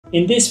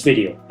In this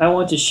video, I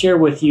want to share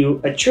with you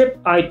a trip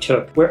I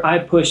took where I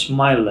pushed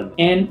my limit,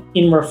 and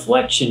in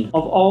reflection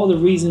of all the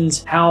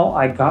reasons how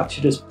I got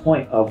to this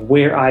point of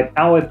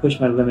how I pushed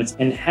my limits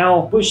and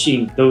how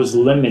pushing those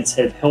limits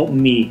have helped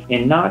me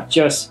in not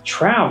just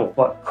travel,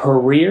 but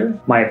career,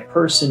 my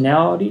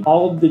personality,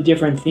 all of the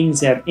different things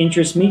that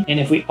interest me. And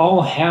if we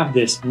all have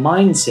this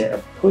mindset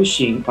of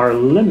pushing our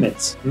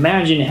limits,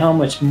 imagine how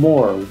much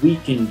more we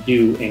can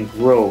do and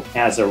grow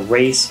as a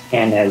race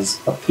and as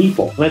a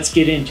people. Let's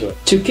get into it.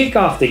 To kick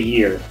off the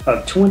year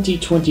of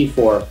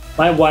 2024,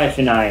 my wife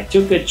and I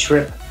took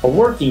a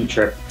working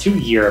trip to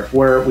Europe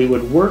where we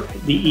would work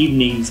the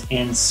evenings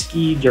and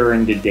ski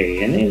during the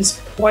day, and it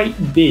is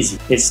quite busy.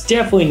 It's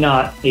definitely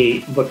not a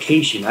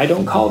vacation. I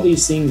don't call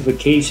these things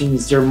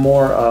vacations, they're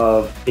more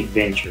of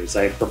adventures.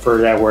 I prefer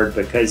that word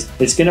because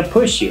it's gonna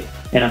push you.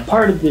 And a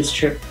part of this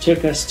trip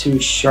took us to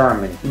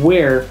Chamonix,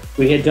 where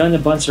we had done a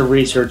bunch of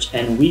research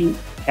and we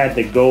had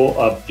the goal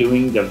of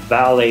doing the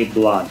Vallée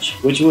Blanche,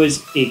 which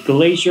was a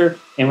glacier,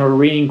 and we're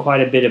reading quite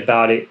a bit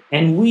about it.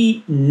 And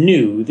we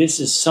knew this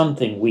is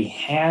something we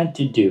had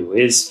to do,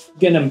 is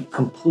gonna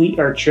complete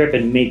our trip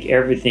and make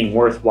everything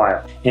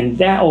worthwhile. And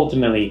that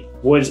ultimately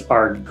was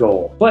our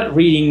goal. But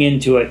reading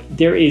into it,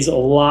 there is a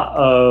lot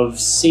of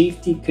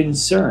safety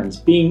concerns.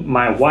 Being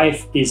my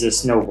wife is a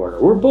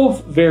snowboarder. We're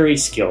both very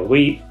skilled.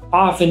 We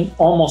often,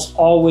 almost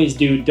always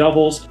do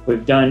doubles.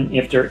 We've done,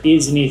 if there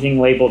is anything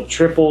labeled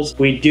triples,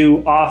 we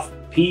do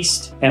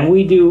off-piste, and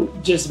we do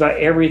just about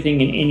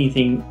everything and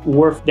anything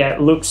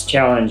that looks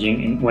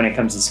challenging when it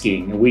comes to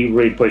skiing. We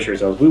really push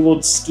ourselves. We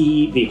will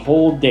ski the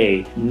whole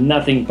day,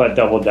 nothing but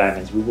double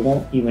diamonds. We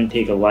won't even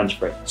take a lunch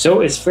break.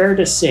 So it's fair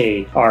to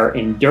say our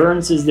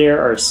endurance is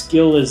there, our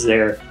skill is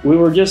there. We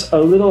were just a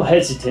little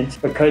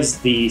hesitant because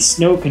the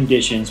snow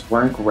conditions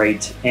weren't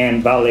great,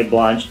 and Vallée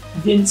Blanche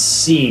didn't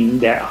seem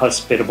that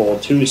hospitable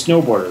to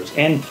snowboarders.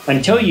 And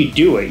until you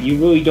do it, you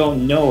really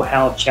don't know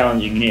how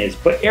challenging it is.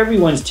 But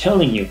everyone's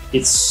telling you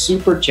it's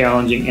super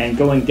challenging, and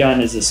going down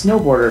as a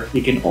snowboarder,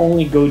 you can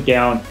only go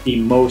down the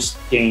most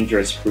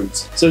dangerous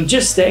routes. So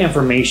just the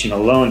information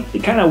alone,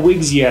 it kind of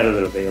wigs you out a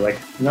little bit. Like,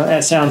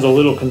 that sounds a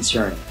little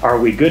concerning. Are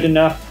we good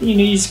enough? You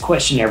just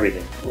question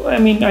everything. I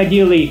mean,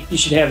 ideally, you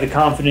should have the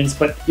confidence,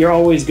 but you're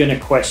always going to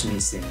question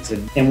these things.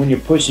 And when you're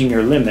pushing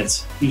your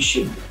limits, you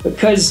should.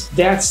 Because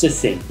that's the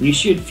thing. You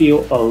should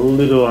feel a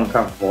little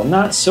uncomfortable.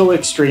 Not so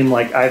extreme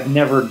like I've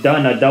never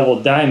done a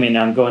double diamond,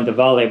 I'm going to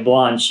Vallée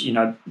Blanche.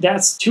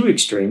 That's too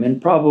extreme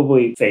and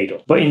probably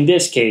fatal. But in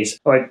this case,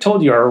 I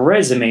told you our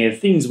resume of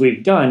things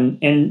we've done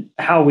and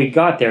how we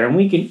got there. And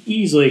we can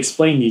easily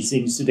explain these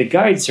things to the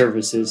guide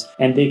services,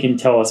 and they can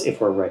tell us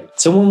if we're ready.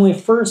 So when we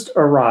first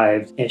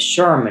arrived at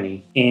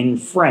Chamonix in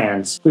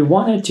France, we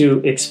wanted to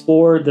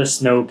explore the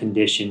snow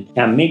condition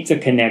and make the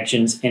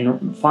connections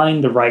and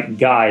find the right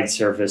guide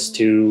service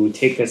to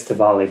take us to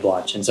Vallée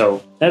Blanche. And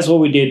so that's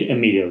what we did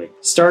immediately.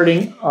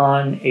 Starting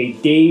on a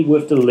day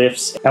with the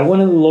lifts at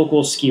one of the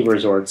local ski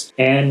resorts,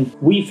 and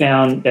we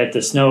found that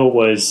the snow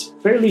was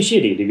fairly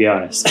shitty, to be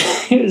honest.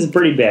 It was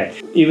pretty bad.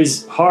 It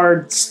was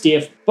hard,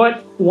 stiff,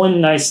 but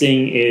one nice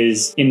thing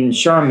is in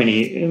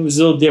Chamonix, it was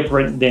a little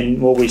different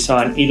than what we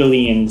saw in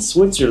Italy and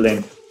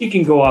Switzerland. You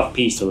can go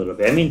off-piste a little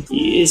bit. I mean,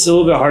 it's a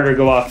little bit harder to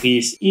go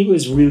off-piste. It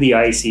was really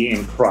icy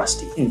and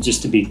crusty, and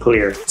just to be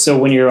clear. So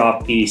when you're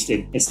off-piste,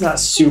 it's not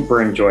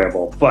super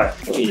enjoyable, but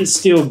it's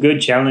still a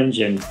good challenge,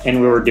 and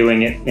we were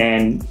doing it,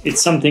 and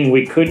it's something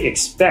we could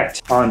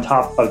expect on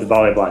top of the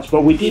Vallée Blanche.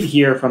 But we did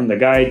hear from the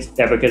guides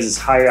that because it's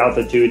higher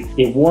altitude,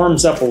 it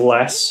warms up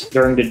less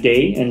during the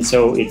day, and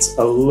so it's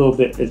a little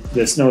bit,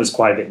 the snow is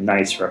quite a bit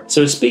nicer.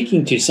 So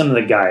speaking to some of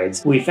the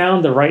guides, we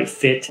found the right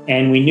fit,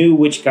 and we knew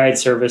which guide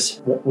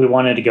service we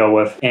wanted to go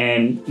with,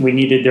 and we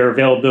needed their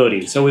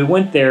availability. So we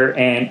went there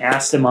and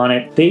asked them on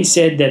it. They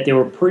said that they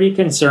were pretty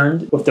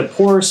concerned with the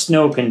poor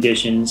snow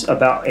conditions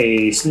about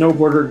a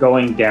snowboarder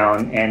going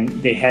down, and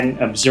they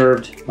hadn't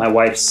observed my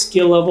wife's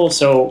skill level.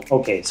 So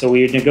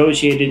we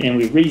negotiated and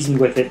we reasoned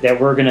with it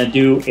that we're gonna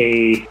do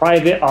a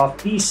private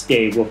off-piste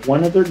day with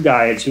one of their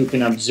guides who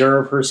can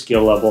observe her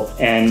skill level,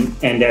 and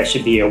that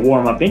should be a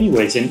warm-up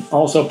anyways, and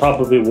also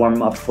probably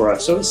warm up for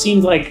us. So it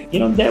seemed like,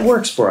 that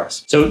works for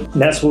us. So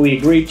that's what we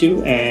agreed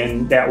to,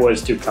 and that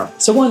was to come.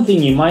 So one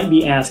thing you might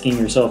be asking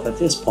yourself at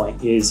this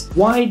point is,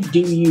 why do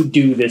you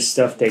do this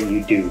stuff that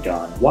you do,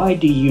 Don? Why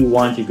do you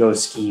want to go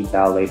ski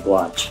Vallée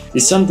Blanche?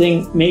 It's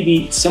something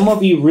maybe some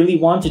of you really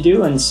want to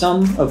do, and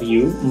some of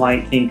you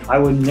might think, I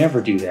would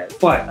never do that.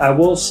 But I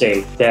will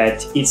say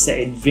that it's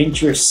the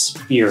adventurous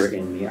spirit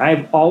in me.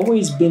 I've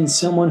always been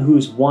someone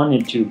who's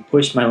wanted to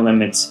push my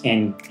limits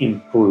and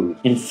improve.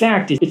 In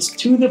fact, it's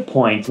to the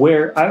point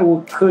where I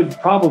could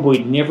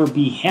probably never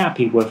be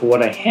happy with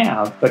what I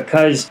have,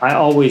 because I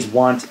always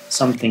want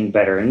something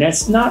better. And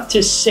that's not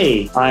to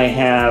say I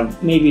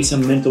have maybe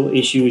some mental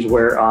issues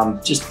where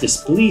I'm just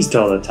displeased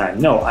all the time.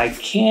 No, I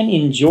can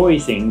enjoy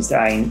things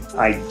that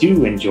I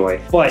do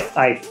enjoy, but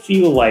I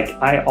feel like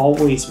I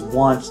always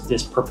want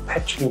this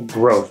perpetual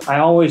growth. I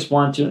always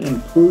want to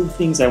improve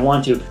things. I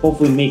want to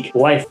hopefully make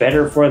life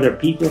better for other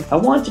people. I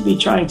want to be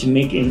trying to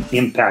make an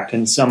impact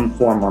in some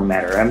form or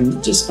matter.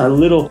 I'm just a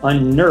little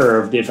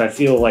unnerved if I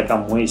feel like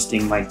I'm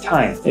wasting my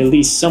time, at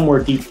least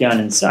somewhere deep down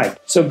inside.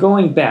 So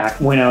going back,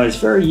 when I was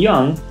very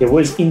young, it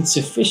was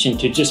insufficient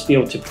to just be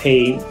able to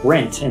pay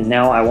rent, and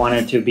now I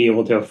wanted to be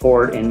able to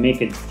afford and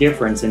make a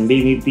difference and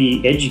maybe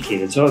be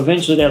educated. So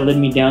eventually that led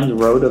me down the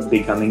road of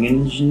becoming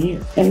an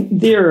engineer.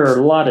 And there are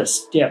a lot of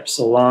steps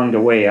along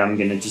the way I'm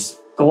going to just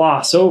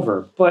gloss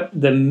over, but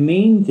the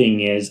main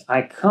thing is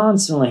I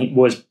constantly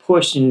was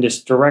pushed in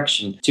this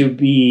direction to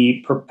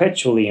be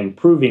perpetually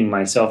improving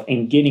myself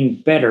and getting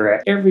better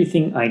at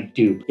everything I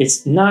do.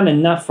 It's not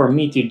enough for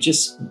me to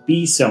just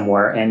be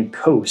somewhere and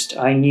coast.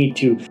 I need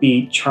to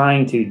be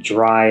trying to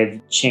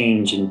drive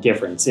change and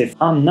difference. If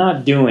I'm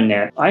not doing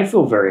that, I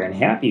feel very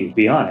unhappy, to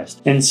be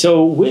honest. And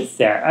so with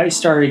that, I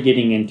started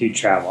getting into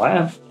travel. I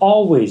have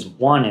always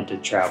wanted to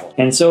travel,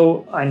 and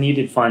so I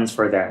needed funds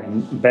for that.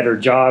 And better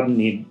job,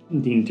 need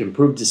to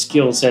improve the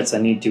skill sets. I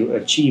need to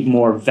achieve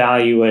more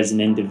value as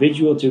an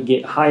individual to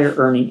get higher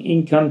earning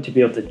income to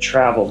be able to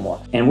travel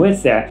more. And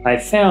with that, I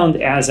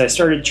found as I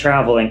started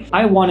traveling,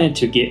 I wanted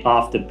to get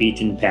off the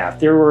beaten path.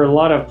 There were a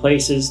lot of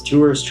places,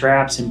 tourist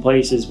traps and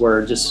places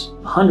where just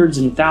hundreds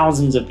and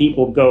thousands of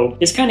people go.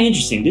 It's kind of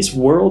interesting. This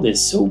world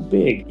is so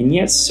big, and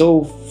yet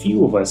so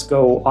few of us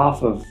go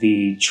off of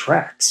the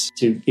tracks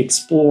to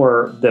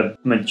explore the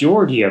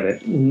majority of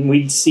it.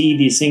 We'd see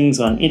these things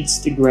on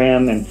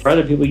Instagram and for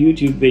other people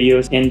YouTube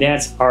videos, and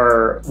that's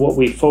what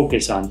we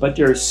focus on. But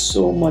there's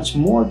so much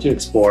more to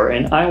explore,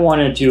 and I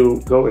wanted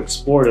to go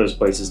explore those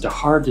places, the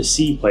hard to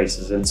see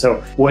places. And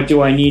so what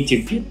do I need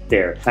to get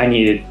there? I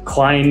needed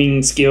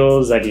climbing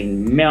skills, I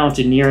needed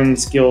mountaineering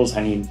skills,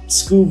 I needed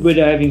scuba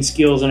diving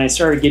skills, and I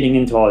started getting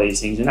into all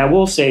these things. And I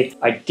will say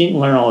I didn't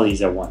learn all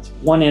these at once,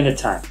 one at a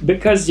time,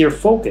 because your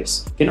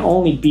focus can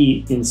only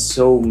be in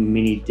so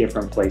many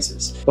different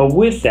places. But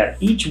with that,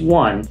 each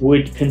one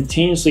would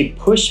continuously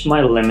push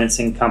my limits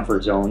and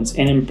comfort zones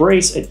and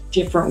embrace a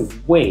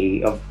different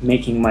way of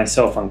making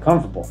myself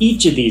uncomfortable.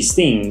 Each of these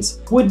things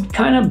would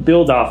kind of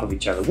build off of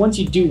each other. Once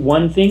you do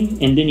one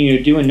thing and then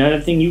you do another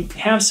thing, you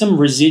have some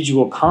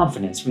residual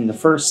confidence from the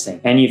first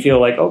thing, and you feel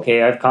like,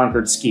 okay, I've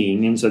conquered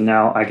skiing, and so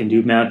now I can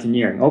do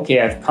mountaineering.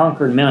 Okay, I've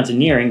conquered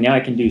mountaineering, now I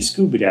can do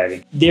scuba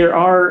diving. There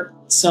are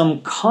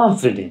some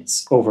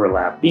confidence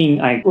overlap,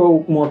 I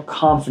grow more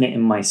confident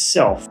in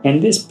myself,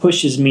 and this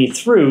pushes me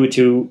through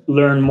to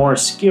learn more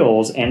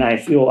skills, and I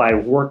feel I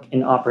work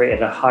and operate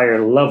at a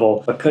higher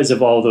level because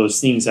of all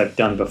those things I've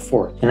done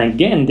before. And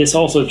again, this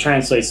also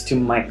translates to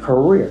my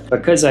career.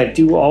 Because I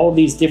do all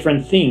these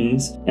different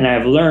things and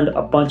I've learned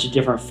a bunch of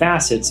different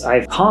facets,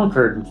 I've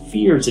conquered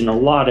fears in a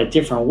lot of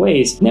different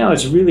ways. Now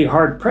it's really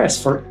hard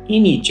pressed for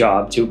any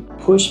job to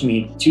push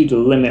me to the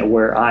limit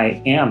where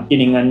I am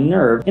getting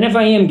unnerved. And if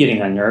I am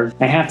getting unnerved,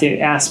 I have to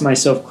ask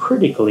myself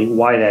critically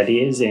why that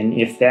is, and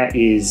if that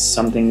is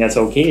something that's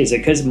okay. Is it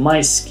because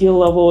my skill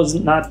level is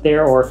not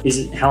there, or is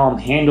it how I'm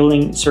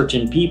handling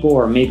certain people,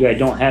 or maybe I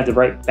don't have the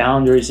right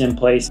boundaries in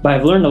place? But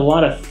I've learned a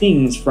lot of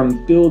things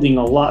from building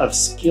a lot of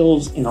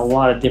skills in a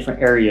lot of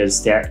different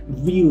areas that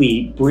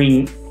really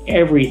bring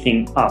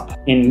everything up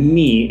in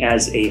me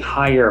as a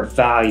higher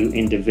value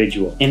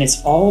individual. And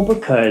it's all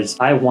because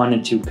I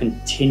wanted to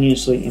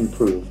continuously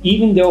improve.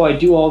 Even though I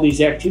do all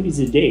these activities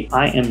a day,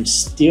 I am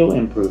still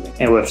improving.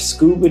 And with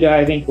scuba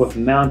diving, with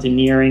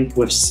mountaineering,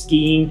 with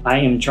skiing, I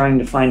am trying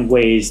to find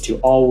ways to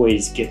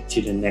always get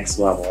to the next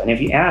level. And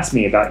if you ask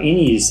me about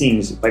any of these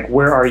things, like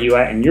where are you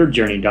at in your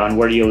journey, Don?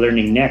 What are you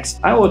learning next?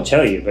 I will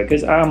tell you,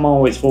 because I'm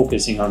always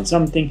focusing on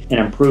something and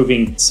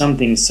improving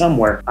something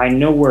somewhere. I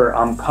know where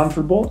I'm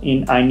comfortable,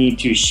 and I need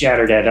to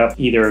shatter that up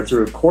either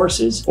through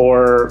courses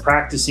or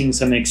practicing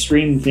some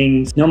extreme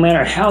things. No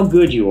matter how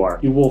good you are,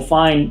 you will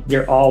find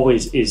there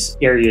always is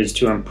areas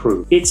to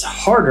improve. It's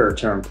harder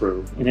to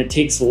improve, and it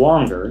takes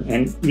longer,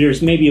 and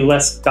there's maybe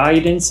less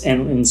guidance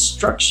and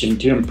instruction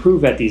to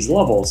improve at these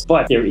levels,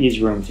 but there is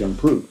room to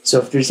improve. So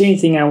if there's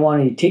anything I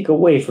want you to take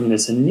away from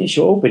this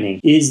initial opening,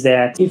 is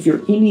that if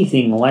you're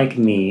anything like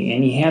me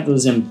and you have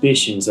those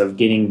ambitions of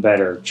getting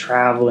better,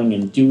 traveling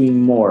and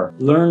doing more,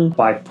 learn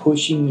by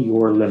pushing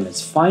your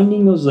limits.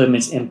 Finding those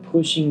limits and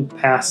pushing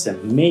past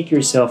them. Make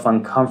yourself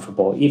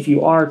uncomfortable. If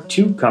you are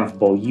too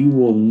comfortable, you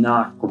will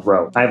not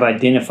grow. I've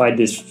identified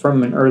this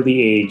from an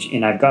early age,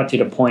 and I've got to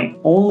the point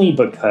only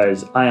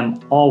because I am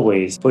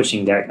always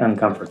pushing that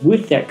uncomfort.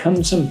 With that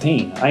comes some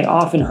pain. I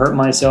often hurt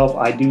myself.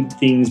 I do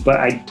things, but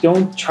I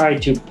don't try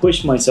to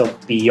push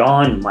myself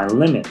beyond my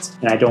limits,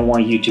 and I don't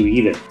want you to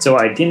either. So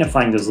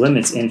identifying those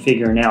limits and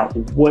figuring out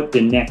what the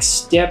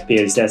next step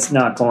is that's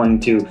not going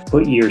to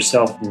put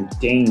yourself in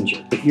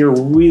danger. If you're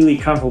really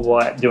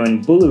comfortable at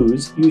doing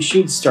blues, you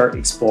should start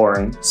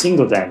exploring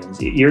single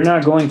diamonds. You're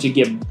not going to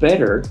get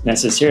better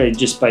necessarily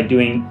just by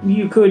doing,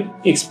 you could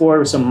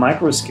explore some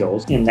micro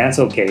skills and that's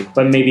okay,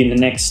 but maybe the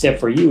next step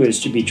for you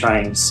is to be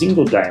trying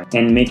single diamond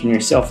and making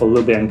yourself a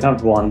little bit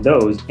uncomfortable on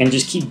those, and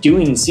just keep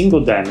doing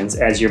single diamonds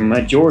as your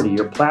majority,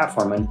 your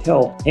platform,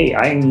 until, hey,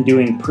 I'm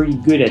doing pretty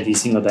good at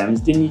these single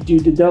diamonds, then you do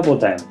the double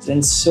diamonds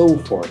and so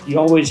forth. You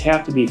always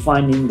have to be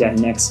finding that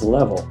next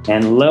level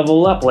and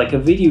level up like a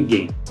video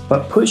game.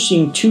 But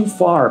pushing too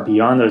far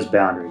beyond those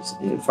boundaries,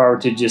 if I were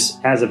to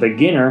just, as a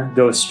beginner,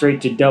 go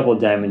straight to double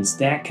diamonds,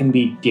 that can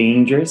be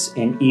dangerous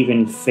and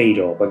even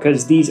fatal,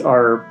 because these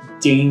are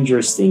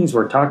dangerous things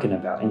we're talking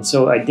about. And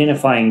so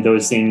identifying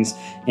those things,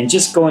 and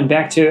just going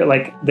back to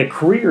like the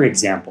career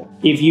example,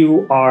 if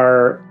you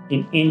are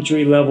an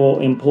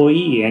entry-level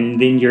employee and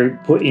then you're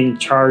put in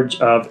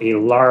charge of a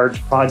large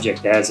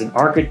project as an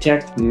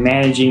architect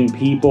managing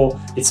people,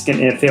 it's going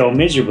to fail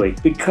miserably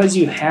because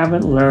you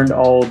haven't learned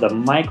all the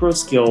micro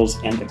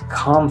skills and the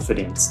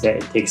confidence that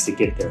it takes to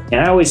get there. And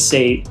I always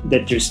say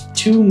that there's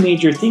two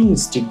major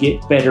things to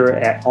get better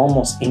at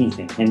almost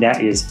anything, and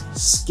that is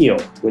skill,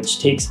 which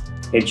takes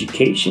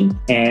education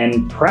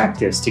and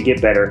practice to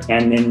get better,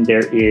 and then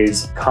there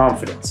is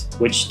confidence,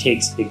 which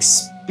takes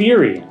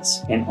experience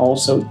and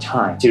also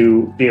time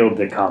to build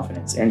the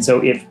confidence. And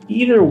so if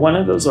either one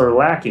of those are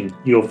lacking,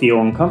 you'll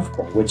feel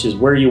uncomfortable, which is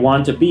where you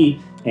want to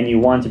be. And you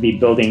want to be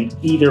building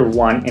either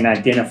one and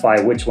identify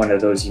which one of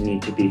those you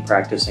need to be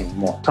practicing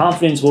more.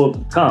 Confidence will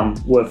come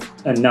with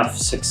enough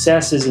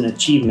successes and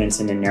achievements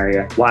in an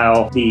area,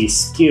 while the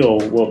skill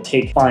will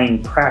take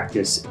fine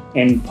practice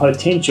and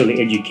potentially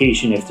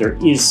education, if there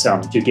is some,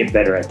 to get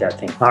better at that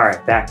thing. All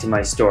right, back to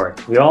my story.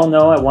 We all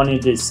know I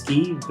wanted to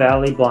ski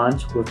Valley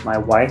Blanche with my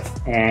wife,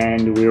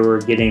 and we were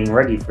getting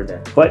ready for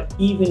that. But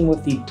even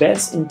with the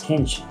best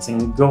intentions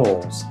and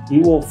goals, you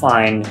will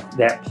find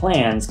that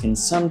plans can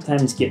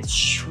sometimes get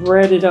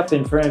shredded up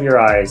in front of your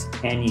eyes,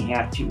 and you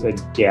have to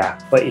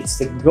adapt. But it's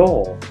the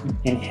goal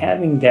and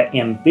having that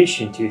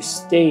ambition to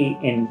stay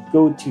and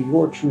go to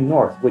your true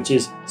north, which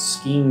is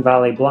skiing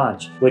Valley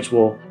Blanche, which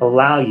will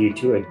allow you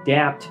to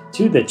adapt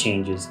to the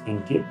changes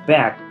and get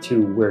back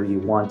to where you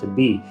want to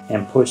be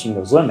and pushing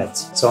those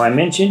limits. So I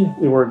mentioned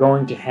we were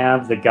going to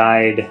have the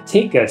guide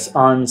take us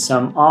on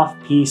some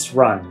off-piste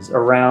runs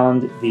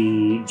around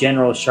the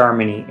general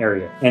Chamonix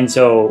area. And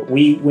so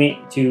we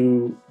went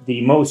to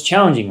the most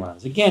challenging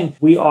runs. Again,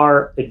 we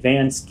are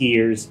advanced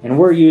skiers and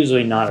we're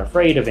usually not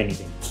afraid of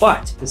anything,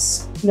 but the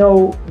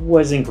snow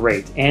wasn't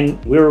great.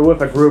 And we were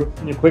with a group,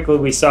 and quickly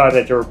we saw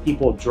that there were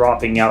people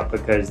dropping out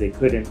because they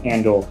couldn't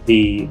handle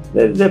the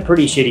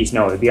pretty shitty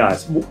snow, to be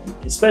honest.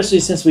 Especially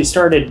since we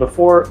started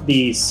before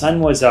the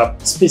sun was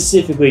up,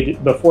 specifically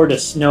before the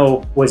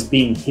snow was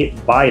being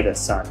hit by the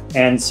sun.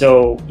 And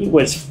so it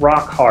was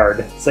rock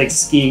hard. It's like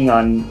skiing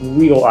on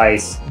real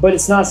ice, but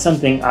it's not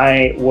something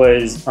I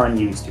was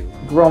unused to.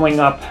 Growing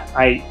up,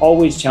 I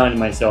always challenged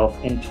myself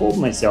and told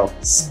myself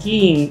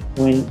skiing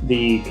when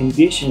the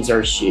conditions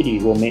are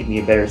shitty will make me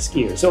a better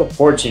skier. So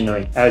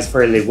fortunately, I was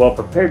fairly well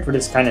prepared for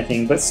this kind of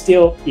thing, but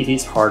still it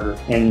is harder.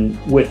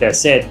 And with that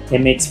said,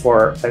 it makes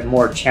for a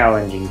more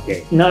challenging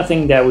day.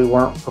 Nothing that we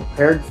weren't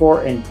prepared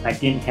for and I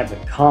didn't have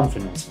the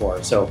confidence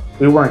for, so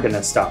we weren't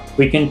gonna stop.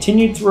 We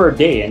continued through our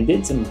day and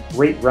did some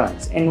great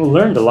runs, and we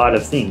learned a lot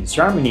of things.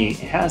 Chamonix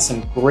has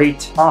some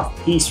great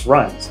off-piste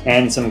runs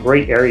and some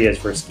great areas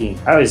for skiing.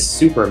 I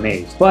was super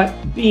amazed.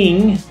 But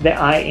being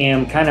that I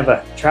am kind of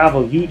a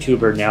travel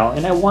YouTuber now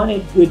and I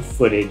wanted good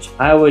footage,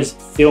 I was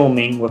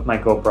filming with my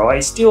GoPro. I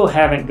still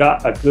haven't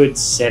got a good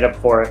setup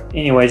for it.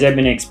 Anyways, I've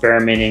been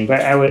experimenting,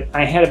 but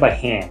I had it by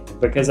hand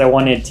because I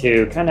wanted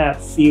to kind of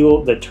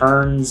feel the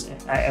turns.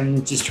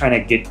 I'm just trying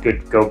to get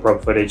good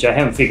GoPro footage. I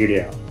haven't figured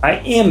it out. I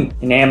am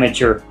an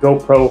amateur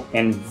GoPro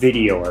and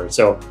videoer,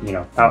 so you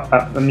know,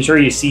 I'm sure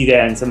you see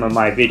that in some of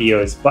my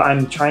videos, but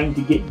I'm trying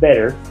to get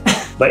better.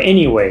 But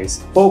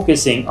anyways,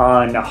 focusing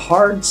on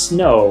hard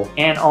snow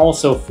and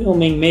also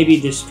filming maybe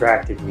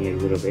distracted me a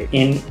little bit.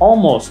 And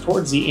almost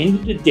towards the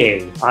end of the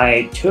day,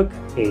 I took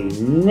a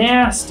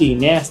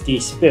nasty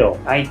spill.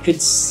 I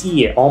could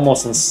see it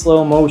almost in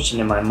slow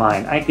motion in my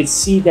mind. I could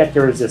see that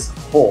there was this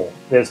hole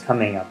that's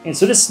coming up. And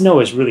so this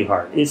snow is really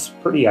hard. It's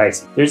pretty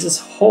icy. There's this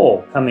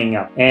hole coming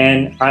up,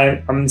 and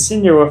I'm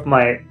sitting there with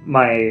my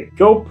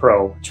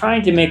GoPro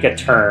trying to make a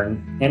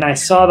turn, and I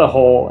saw the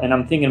hole and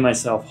I'm thinking to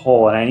myself,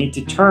 hole, and I need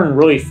to turn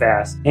really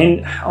fast.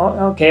 And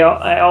okay,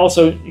 I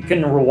also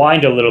can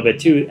rewind a little bit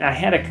too. I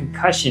had a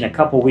concussion a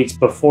couple weeks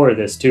before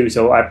this too,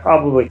 so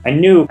I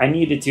knew I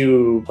needed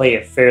to play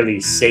it fairly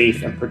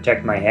safe and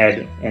protect my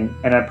head, and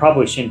I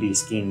probably shouldn't be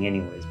skiing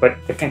anyways. But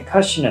the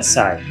concussion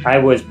aside, I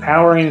was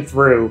powering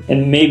through,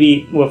 and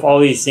maybe with all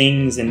these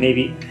things, and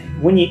maybe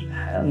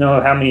I don't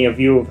know how many of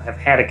you have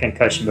had a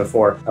concussion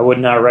before. I would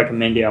not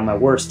recommend it on my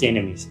worst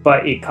enemies,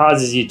 but it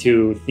causes you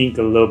to think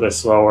a little bit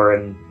slower.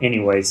 And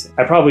anyways,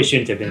 I probably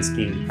shouldn't have been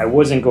skiing. I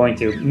wasn't going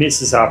to miss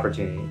this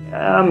opportunity.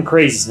 I'm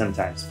crazy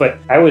sometimes, but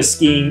I was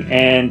skiing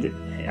and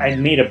I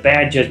made a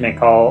bad judgment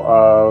call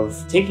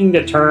of taking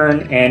the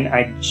turn, and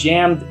I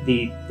jammed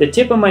the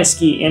tip of my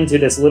ski into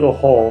this little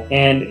hole.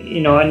 And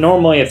you know,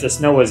 normally if the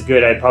snow was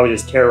good, I'd probably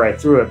just tear right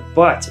through it.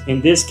 But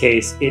in this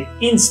case, it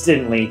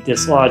instantly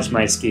dislodged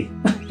my ski.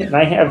 And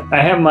I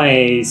have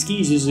my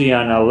skis usually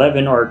on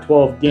 11 or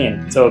 12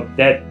 din, so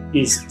that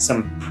is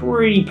some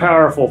pretty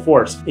powerful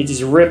force. It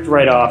just ripped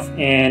right off,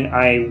 and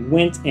I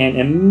went and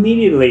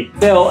immediately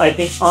fell, I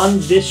think, on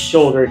this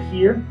shoulder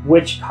here,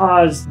 which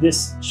caused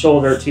this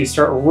shoulder to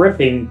start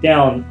ripping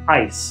down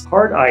ice,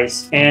 hard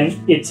ice, and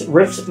it's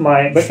ripped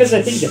because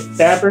I think the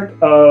fabric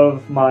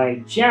of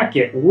my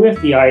jacket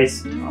with the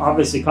ice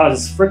obviously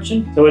causes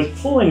friction, so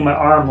it's pulling my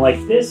arm like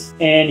this,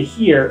 and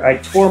here I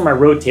tore my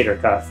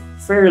rotator cuff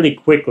fairly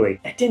quickly.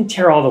 It didn't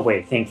tear all the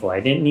way, thankfully. I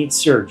didn't need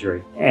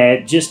surgery.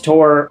 It just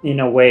tore in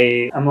a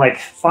way, I'm like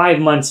 5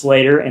 months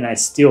later and I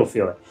still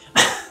feel it.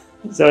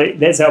 So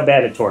that's how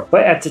bad it tore.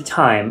 But at the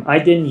time, I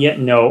didn't yet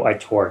know I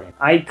tore it.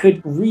 I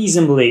could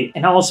reasonably,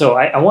 and also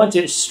I want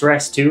to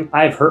stress too,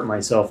 I've hurt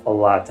myself a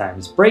lot of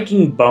times.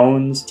 Breaking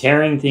bones,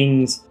 tearing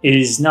things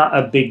is not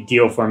a big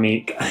deal for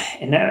me.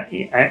 And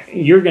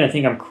you're gonna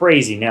think I'm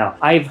crazy now.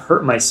 I've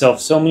hurt myself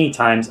so many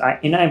times,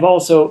 and I've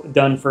also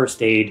done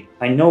first aid.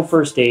 I know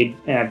first aid,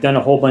 and I've done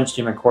a whole bunch of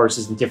different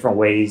courses in different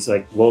ways,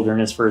 like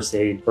wilderness first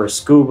aid or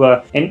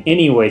scuba. And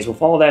anyways,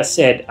 with all that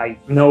said, I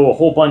know a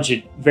whole bunch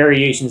of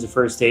variations of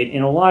first aid,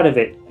 and a lot of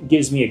it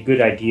gives me a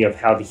good idea of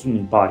how the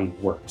human body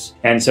works.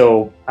 And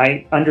so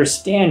I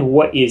understand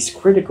what is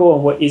critical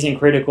and what isn't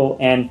critical,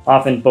 and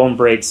often bone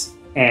breaks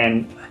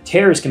and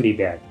tears can be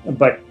bad,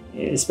 but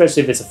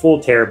especially if it's a full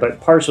tear,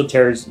 but partial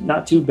tears,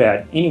 not too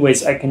bad.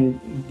 Anyways, I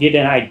can get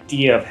an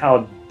idea of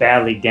how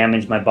badly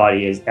damaged my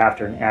body is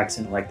after an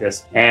accident like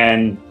this.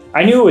 And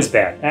I knew it was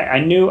bad. I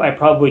knew I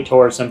probably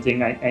tore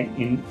something.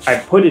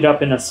 I put it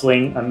up in a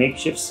sling, a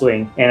makeshift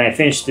sling, and I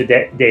finished the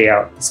day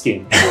out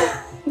skiing.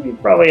 We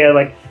probably had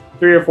like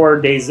 3 or 4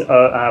 days,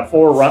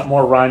 4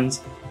 more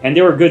runs, and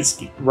they were good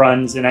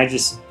runs. And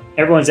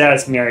everyone's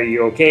asking me, "Are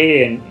you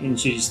okay? And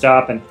should you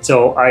stop?" And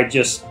so I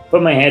just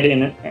put my hand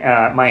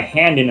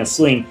in a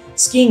sling.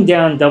 Skiing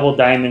down double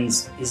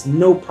diamonds is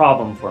no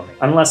problem for me,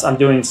 unless I'm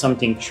doing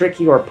something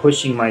tricky or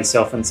pushing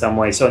myself in some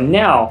way. So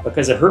now,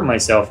 because I hurt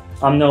myself,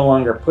 I'm no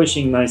longer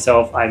pushing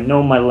myself. I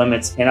know my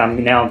limits, and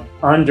I'm now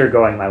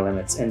undergoing my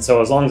limits. And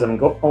so as long as I'm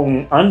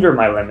going under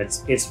my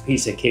limits, it's a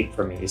piece of cake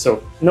for me.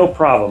 So no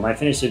problem. I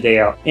finished the day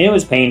out, and it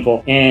was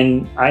painful.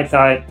 And I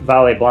thought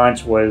Vallée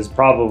Blanche was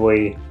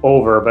probably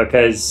over,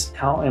 because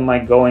how am I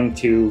going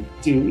to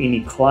do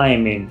any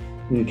climbing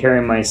and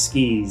carry my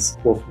skis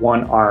with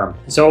one arm?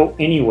 So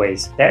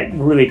anyways, that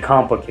really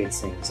complicates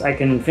things. I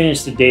can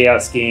finish the day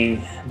out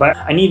skiing, but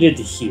I needed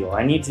to heal.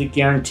 I needed to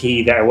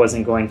guarantee that I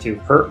wasn't going to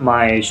hurt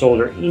my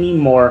shoulder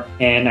anymore,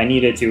 and I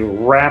needed to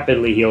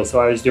rapidly heal. So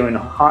I was doing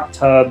hot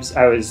tubs.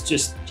 I was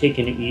just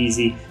taking it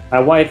easy.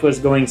 My wife was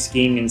going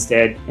skiing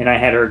instead, and I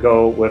had her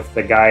go with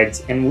the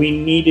guides, and we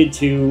needed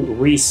to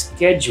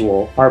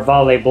reschedule our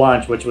Vallée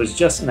Blanche, which was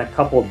just in a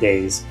couple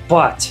days,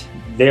 but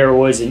there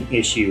was an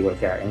issue with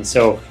that. And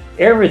so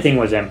everything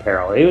was in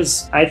peril.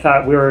 I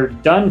thought we were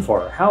done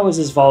for. How is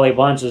this Vallée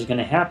Blanche going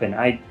to happen?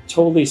 I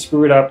totally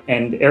screwed up,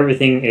 and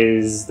everything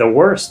is the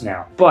worst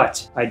now.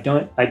 But I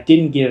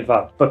didn't give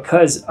up,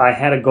 because I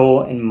had a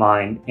goal in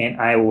mind and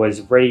I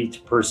was ready to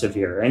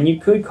persevere. And you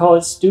could call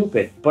it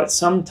stupid, but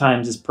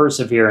sometimes this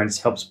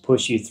perseverance helps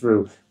push you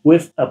through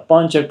with a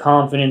bunch of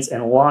confidence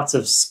and lots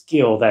of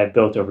skill that I've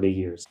built over the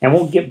years. And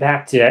we'll get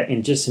back to that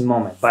in just a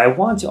moment. But I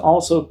want to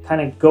also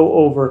kind of go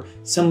over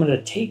some of the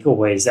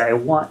takeaways that I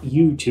want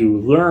you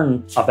to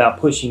learn about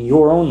pushing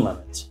your own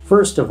limits.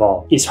 First of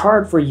all, it's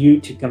hard for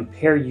you to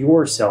compare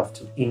yourself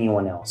to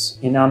anyone else.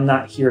 And I'm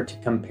not here to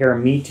compare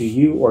me to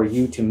you or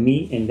you to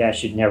me, and that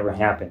should never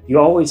happen. You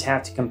always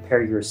have to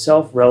compare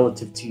yourself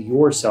relative to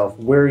yourself,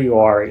 where you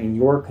are in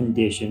your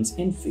conditions,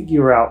 and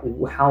figure out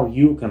how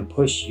you can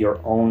push your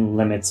own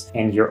limits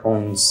and your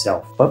own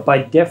self. But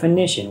by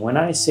definition, when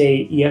I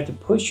say you have to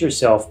push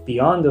yourself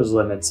beyond those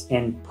limits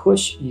and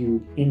push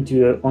you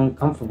into an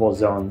uncomfortable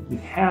zone, you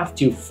have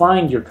to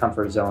find your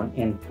comfort zone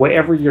in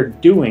whatever you're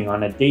doing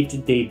on a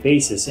day-to-day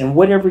basis, and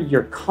whatever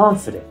you're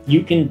confident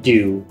you can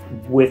do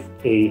with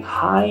a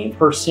high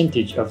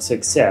percentage of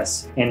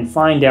success, and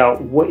find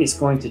out what it's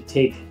going to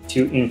take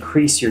to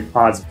increase your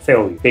odds of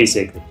failure,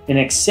 basically. And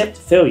accept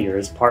failure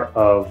as part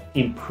of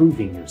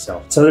improving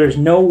yourself. So there's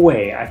no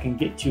way I can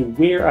get to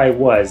where I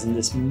was in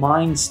this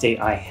mind state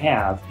I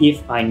have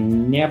if I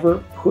never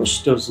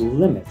push those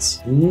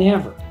limits.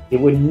 Never. It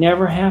would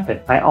never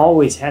happen. I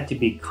always had to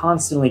be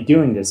constantly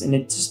doing this, and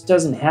it just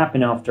doesn't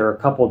happen after a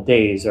couple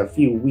days or a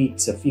few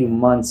weeks, a few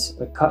months,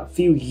 a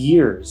few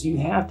years. You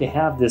have to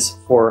have this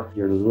for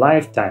your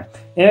lifetime,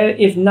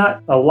 if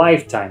not a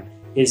lifetime,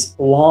 as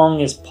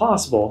long as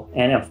possible.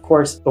 And of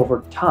course,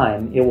 over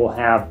time, it will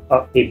have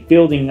a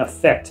building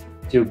effect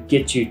to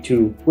get you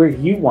to where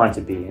you want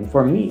to be. And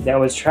for me, that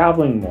was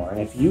traveling more. And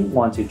if you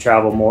want to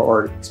travel more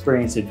or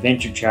experience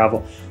adventure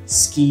travel,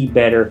 ski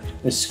better,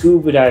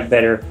 scuba dive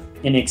better,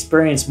 and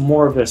experience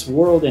more of this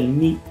world and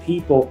meet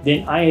people,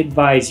 then I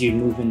advise you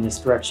move in this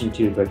direction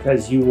too,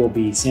 because you will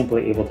be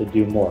simply able to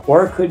do more.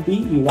 Or it could be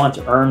you want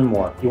to earn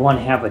more. You want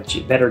to have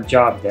a better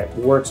job that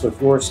works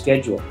with your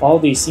schedule. All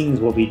these things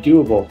will be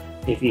doable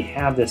if you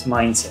have this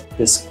mindset,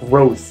 this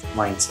growth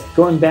mindset.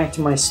 Going back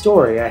to my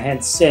story, I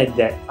had said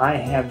that I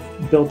have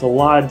built a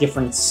lot of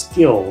different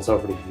skills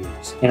over the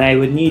years, and I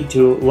would need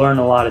to learn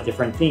a lot of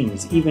different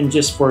things. Even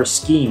just for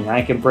skiing,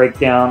 I can break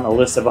down a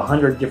list of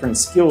 100 different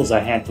skills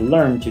I had to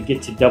learn to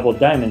get to double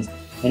diamonds.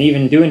 And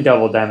even doing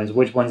double diamonds,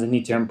 which ones I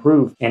need to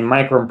improve, and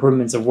micro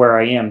improvements of where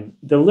I am.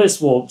 The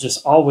list will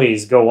just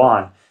always go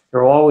on.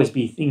 There will always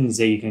be things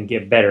that you can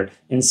get better.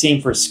 And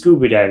same for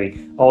scuba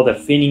diving, all the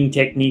finning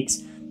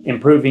techniques,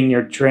 improving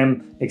your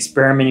trim,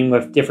 experimenting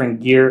with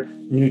different gear,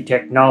 new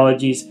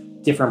technologies,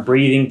 different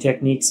breathing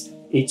techniques.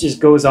 It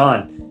just goes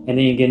on. And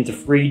then you get into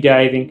free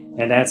diving,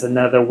 and that's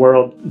another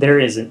world. There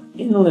is an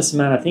endless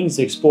amount of things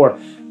to explore,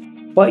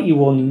 but you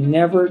will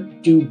never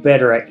do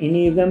better at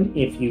any of them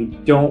if you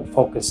don't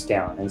focus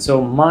down. And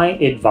so my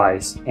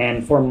advice,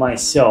 and for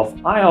myself,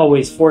 I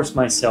always force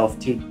myself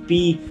to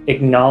be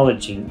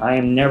acknowledging I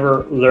am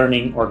never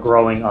learning or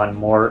growing on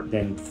more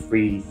than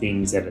 3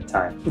 things at a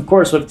time. Of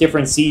course, with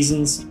different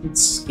seasons,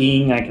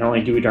 skiing, I can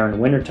only do it during the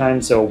winter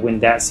time. So when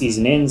that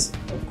season ends,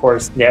 of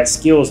course, that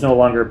skill is no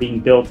longer being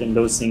built and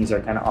those things are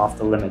kind of off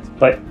the limits.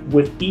 But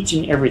with each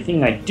and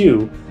everything I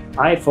do,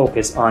 I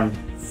focus on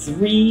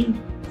 3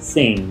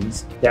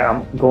 things that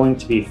I'm going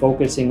to be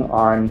focusing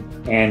on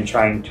and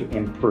trying to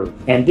improve.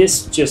 And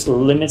this just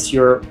limits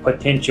your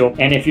potential.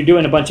 And if you're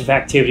doing a bunch of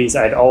activities,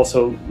 I'd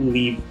also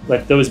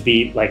let those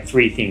be like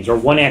 3 things or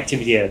 1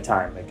 activity at a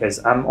time,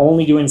 because I'm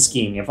only doing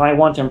skiing. If I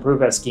want to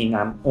improve at skiing,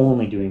 I'm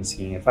only doing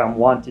skiing. If I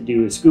want to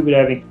do scuba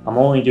diving, I'm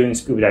only doing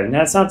scuba diving.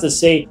 That's not to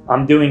say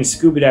I'm doing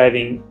scuba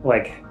diving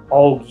like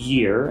all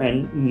year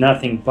and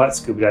nothing but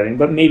scuba diving,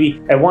 but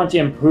maybe I want to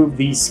improve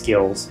these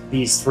skills,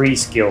 these 3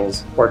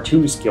 skills or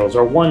 2 skills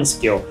or 1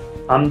 skill.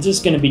 I'm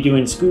just going to be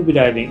doing scuba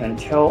diving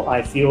until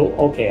I feel,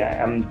 okay,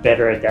 I'm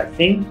better at that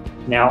thing.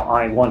 Now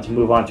I want to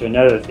move on to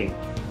another thing,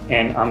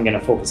 and I'm going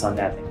to focus on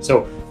that thing.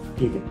 So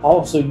you can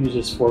also use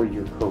this for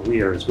your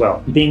career as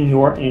well. Being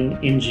you're an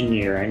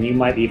engineer and you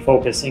might be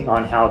focusing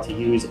on how to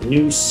use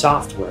new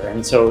software,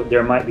 and so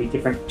there might be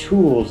different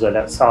tools of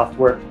that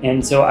software,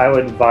 and so I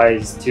would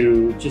advise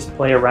to just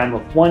play around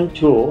with 1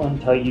 tool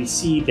until you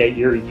see that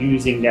you're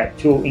using that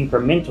tool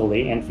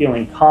incrementally and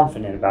feeling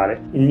confident about it,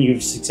 and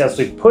you've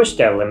successfully pushed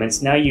that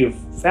limits. Now you've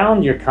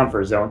found your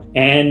comfort zone,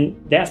 and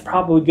that's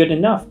probably good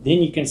enough.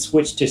 Then you can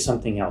switch to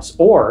something else,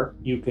 or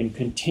you can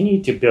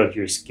continue to build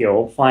your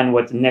skill, find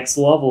what the next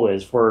level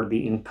is for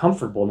the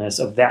uncomfortableness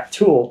of that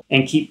tool,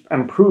 and keep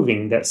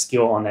improving that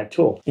skill on that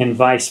tool, and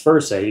vice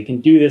versa. You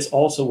can do this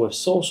also with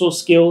social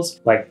skills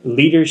like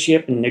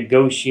leadership and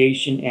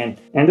negotiation,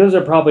 and those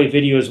are probably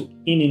videos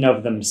in and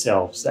of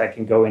themselves that I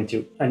can go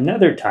into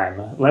another time.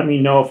 Let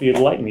me know if you'd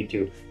like me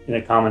to in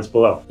the comments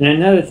below. And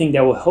another thing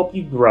that will help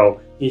you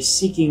grow is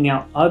seeking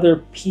out other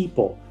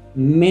people,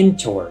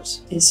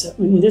 mentors.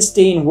 In this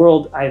day and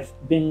world, I've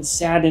been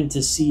saddened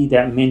to see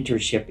that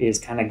mentorship is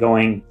kind of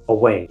going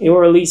away,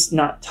 or at least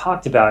not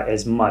talked about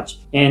as much.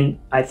 And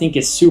I think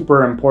it's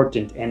super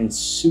important and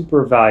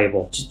super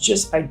valuable to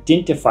just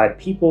identify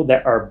people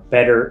that are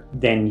better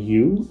than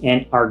you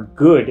and are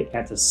good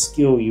at the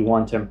skill you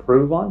want to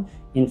improve on,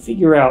 and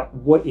figure out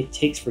what it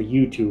takes for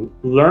you to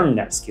learn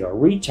that skill.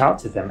 Reach out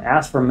to them,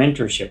 ask for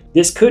mentorship.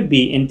 This could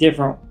be in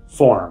different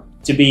form.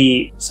 To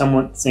be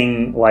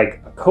something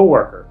like a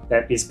coworker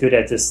that is good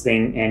at this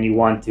thing and you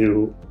want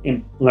to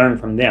learn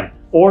from them.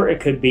 Or it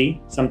could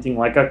be something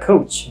like a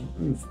coach.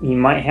 You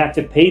might have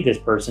to pay this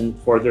person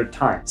for their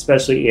time,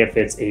 especially if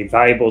it's a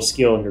valuable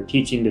skill and you're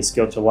teaching this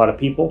skill to a lot of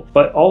people.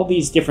 But all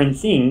these different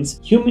things,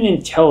 human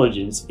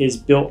intelligence is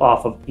built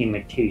off of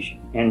imitation.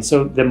 And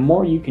so the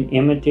more you can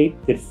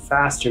imitate, the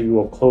faster you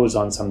will close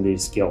on some of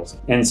these skills.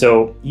 And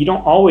so you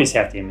don't always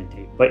have to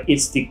imitate, but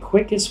it's the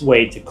quickest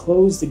way to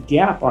close the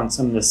gap on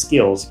some of the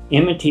skills.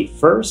 Imitate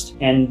first,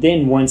 and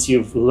then once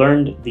you've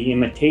learned the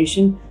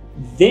imitation,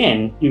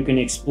 then you can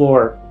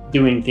explore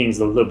doing things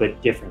a little bit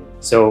differently.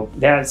 So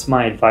that's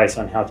my advice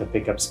on how to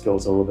pick up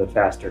skills a little bit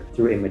faster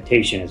through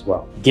imitation as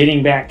well.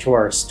 Getting back to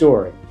our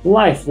story,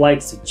 life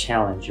likes to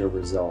challenge your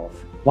resolve.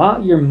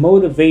 While your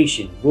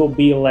motivation will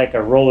be like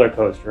a roller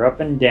coaster up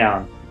and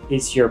down,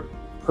 it's your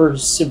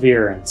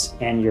perseverance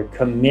and your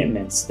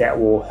commitments that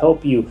will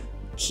help you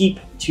keep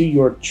to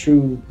your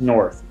true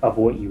north of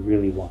what you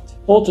really want.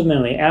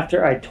 Ultimately,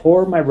 after I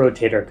tore my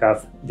rotator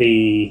cuff,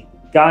 the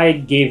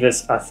guide gave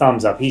us a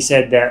thumbs up. He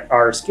said that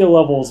our skill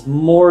level is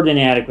more than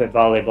adequate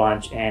volley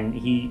blanche, and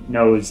he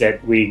knows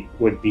that we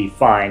would be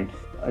fine,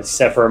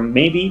 except for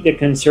maybe the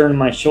concern in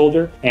my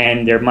shoulder,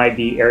 and there might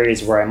be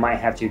areas where I might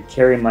have to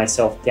carry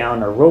myself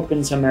down a rope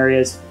in some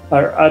areas,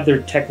 or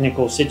other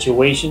technical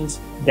situations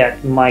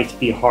that might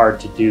be hard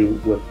to do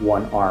with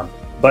 1 arm.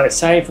 But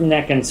aside from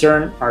that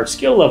concern, our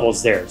skill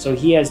level's there, so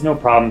he has no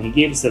problem. He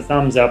gave us the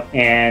thumbs up,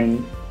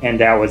 and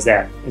that was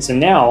that. And so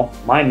now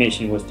my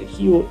mission was to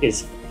heal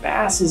as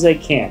fast as I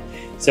can.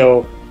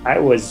 So I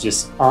was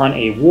just on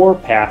a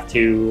warpath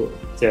to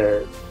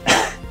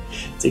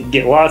to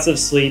get lots of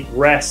sleep,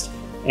 rest,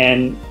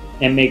 and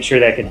make sure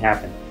that can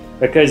happen.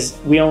 Because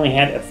we only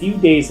had a few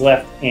days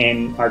left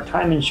in our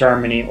time in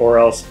Chamonix, or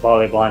else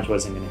Vallée Blanche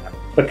wasn't going to happen.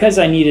 Because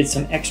I needed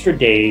some extra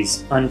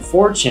days,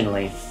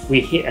 unfortunately, we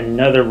hit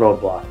another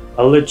roadblock,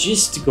 a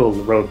logistical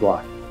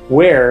roadblock,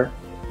 where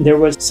there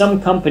was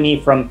some company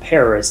from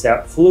Paris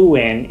that flew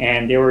in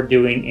and they were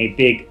doing a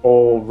big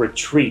old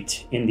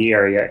retreat in the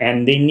area,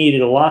 and they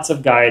needed lots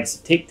of guides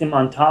to take them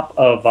on top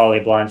of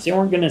Vallée Blanche. They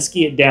weren't going to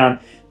ski it down,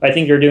 but I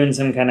think they're doing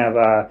some kind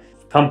of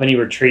company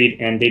retreat,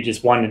 and they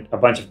just wanted a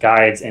bunch of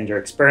guides and their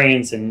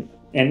experience, and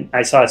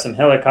I saw some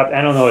helicopters.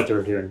 I don't know what they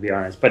were doing, to be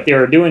honest, but they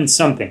were doing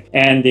something,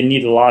 and they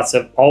needed lots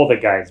of all the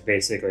guides.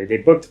 Basically, they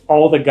booked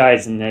all the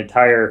guides in the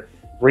entire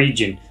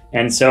region,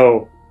 and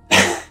so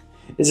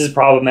this is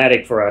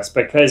problematic for us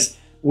because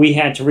we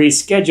had to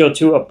reschedule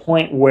to a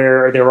point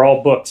where they were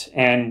all booked,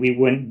 and we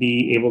wouldn't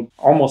be able.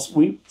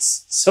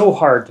 So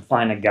hard to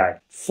find a guide.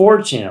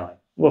 Fortunately,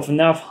 with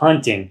enough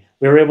hunting,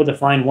 we were able to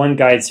find one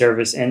guide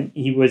service, and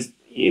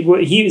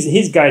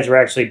his guides were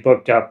actually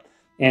booked up,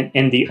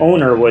 and the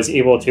owner was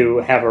able to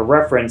have a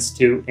reference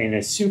to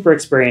a super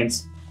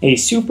experienced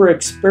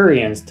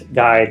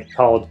guide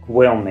called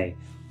Guilme.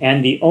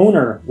 And the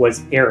owner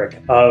was Eric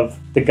of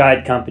the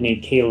guide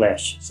company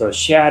Kailash. So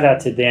shout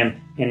out to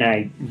them, and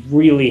I'm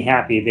really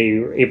happy they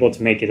were able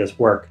to make this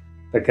work,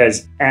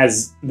 because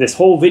as this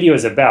whole video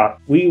is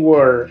about, we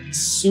were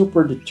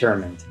super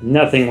determined.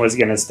 Nothing was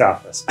going to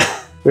stop us.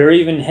 We were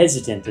even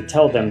hesitant to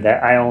tell them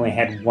that I only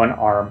had one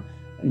arm,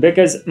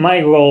 because my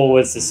goal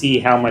was to see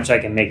how much I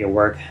can make it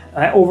work.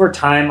 Over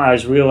time, I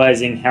was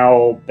realizing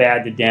how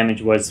bad the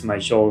damage was to my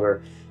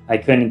shoulder. I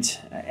couldn't,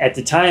 at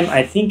the time,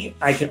 I think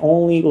I could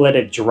only let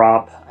it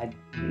drop.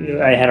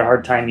 I had a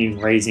hard time even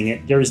raising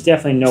it. There was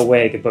definitely no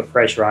way I could put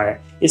pressure on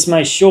it. It's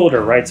my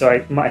shoulder, right?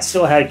 So I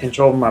still had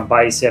control of my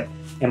bicep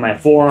and my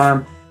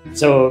forearm.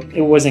 So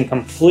it wasn't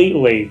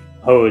completely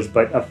hosed,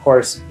 but of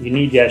course you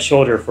need that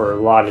shoulder for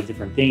a lot of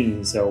different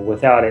things, so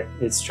without it,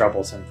 it's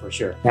troublesome for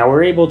sure. Now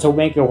we're able to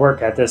make it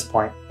work at this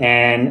point,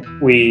 and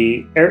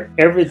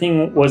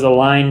everything was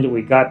aligned.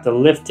 We got the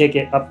lift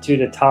ticket up to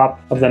the top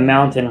of the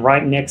mountain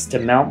right next to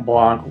Mount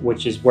Blanc,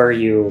 which is where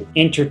you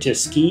enter to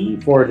ski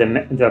for the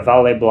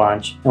Vallée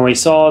Blanche, and we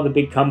saw the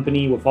big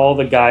company with all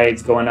the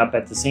guides going up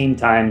at the same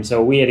time,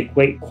 so we had to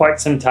wait quite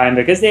some time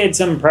because they had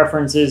some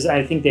preferences.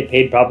 I think they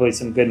paid probably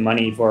some good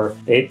money for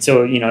it,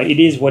 so you know, it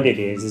is what it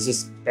is. It's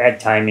just bad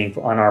timing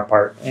on our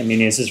part. I mean,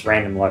 it's just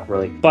random luck,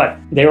 really. But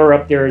they were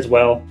up there as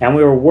well, and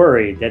we were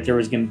worried that there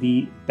was going to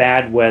be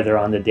bad weather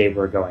on the day we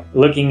were going.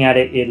 Looking at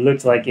it, it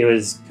looked like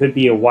could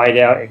be a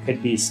whiteout, it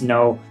could be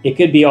snow, it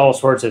could be all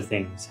sorts of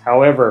things.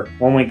 However,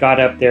 when we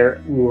got up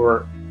there, we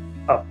were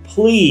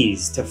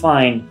pleased to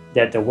find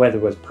that the weather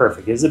was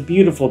perfect. It was a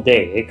beautiful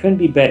day. It couldn't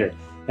be better.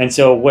 And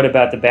so what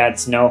about the bad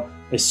snow?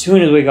 As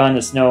soon as we got in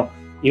the snow,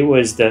 it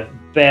was the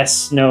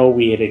best snow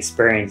we had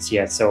experienced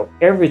yet. So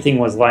everything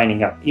was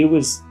lining up. It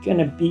was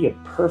gonna be a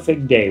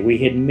perfect day. We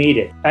had made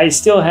it. I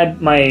still had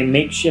my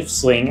makeshift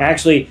sling.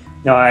 Actually,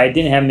 no, I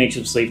didn't have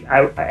makeshift sling.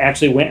 I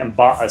actually went and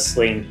bought a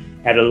sling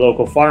at a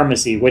local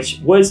pharmacy, which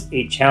was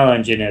a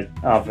challenge in and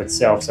of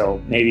itself.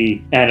 So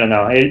maybe, I don't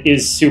know, it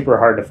is super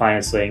hard to find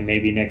a sling.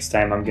 Maybe next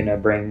time I'm gonna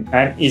bring,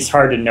 it's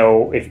hard to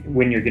know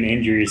when you're gonna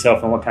injure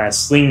yourself and what kind of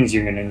slings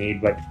you're gonna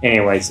need. But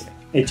anyways,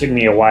 it took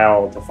me a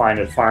while to find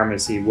a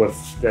pharmacy with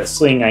the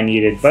sling I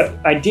needed, but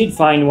I did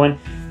find one,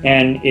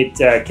 and it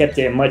kept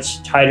it in a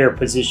much tighter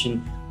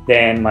position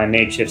than my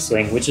makeshift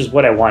sling, which is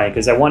what I wanted,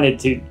 because I wanted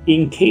to,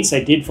 in case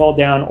I did fall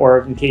down or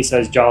in case I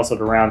was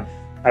jostled around,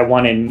 I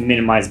wanted to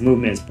minimize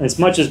movements as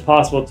much as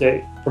possible to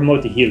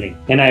promote the healing.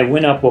 And I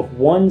went up with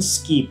one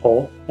ski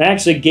pole, and I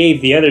actually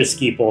gave the other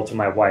ski pole to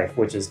my wife,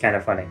 which is kind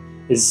of funny.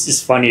 It's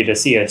just funny to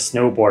see a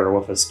snowboarder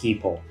with a ski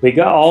pole. We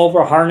got all of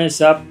our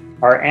harness up,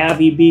 our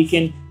Abbey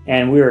beacon,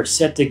 and we were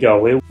set to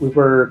go. We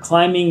were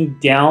climbing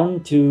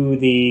down to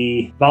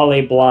the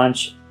Vallée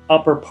Blanche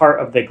upper part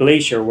of the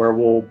glacier where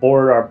we'll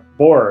board our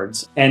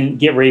boards and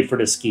get ready for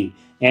the ski.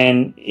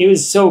 And it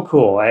was so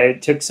cool. I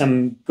took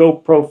some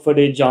GoPro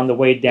footage on the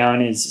way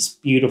down. It's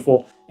just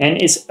beautiful. And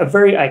it's a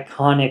very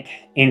iconic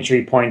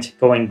entry point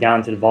going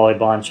down to the Vallée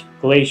Blanche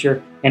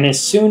glacier. And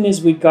as soon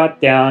as we got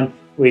down,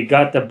 we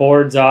got the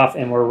boards off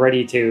and we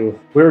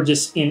were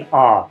just in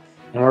awe.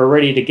 And we're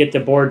ready to get the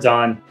boards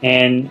on.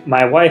 And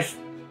my wife,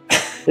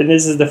 and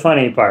this is the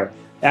funny part,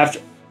 after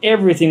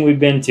everything we've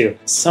been to,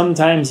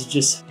 sometimes you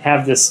just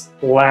have this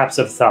lapse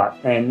of thought,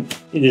 and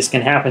this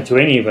can happen to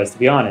any of us, to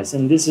be honest.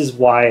 And this is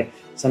why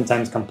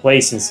sometimes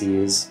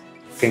complacency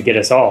can get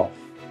us all.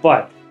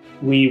 But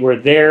we were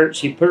there,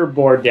 she put her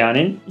board down,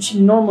 and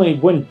she normally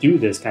wouldn't do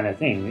this kind of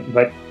thing,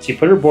 but she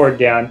put her board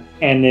down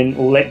and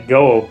then let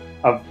go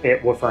of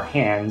it with her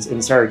hands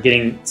and started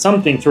getting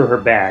something through her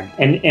bag,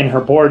 and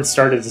her board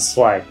started to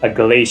slide. A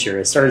glacier,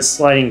 it started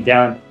sliding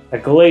down a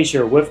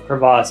glacier with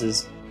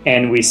crevasses,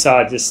 and we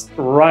saw it just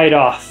right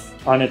off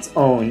on its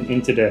own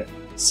into the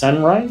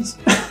sunrise.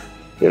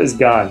 It was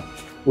gone.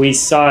 We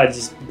saw it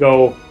just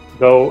go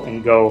go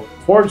and go.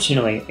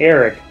 Fortunately,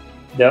 Eric,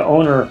 the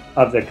owner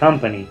of the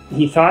company,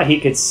 he thought he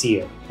could see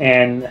it,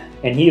 and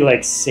he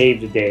like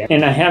saved the day.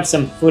 And I have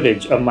some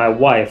footage of my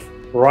wife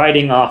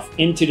riding off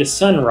into the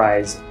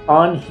sunrise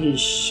on his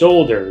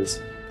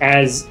shoulders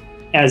as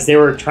they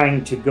were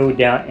trying to go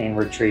down and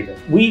retrieve it.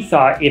 We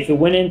thought if it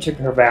went into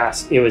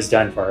crevasse, it was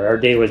done for her. Our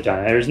day was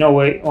done. There's no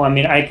way. Well, I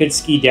mean, I could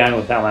ski down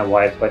without my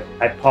wife, but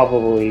I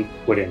probably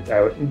wouldn't.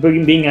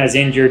 Being as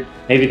injured,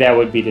 maybe that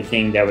would be the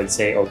thing that would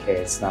say, okay,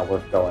 it's not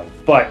worth going.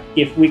 But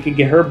if we could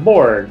get her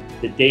board,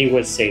 the day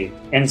was saved.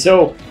 And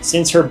so,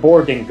 since her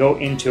board didn't go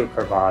into a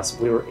crevasse,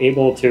 we were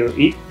able to.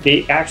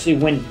 They actually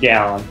went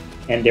down,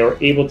 and they were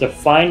able to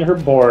find her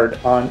board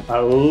on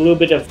a little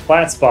bit of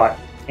flat spot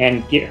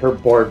and get her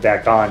board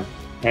back on.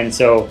 And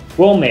so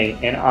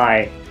Wilmay and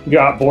I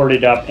got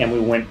boarded up and we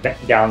went back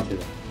down to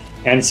them.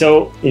 And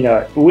so, you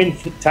know, when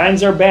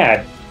times are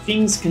bad,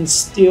 things can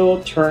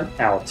still turn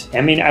out.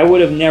 I mean, I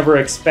would have never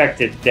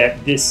expected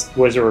that this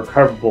was a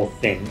recoverable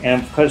thing.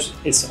 And because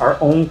it's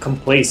our own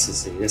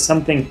complacency, it's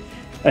something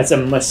that's a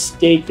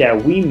mistake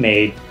that we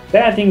made.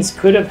 Bad things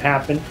could have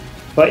happened,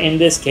 but in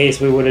this case,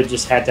 we would have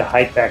just had to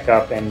hike back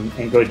up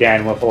and go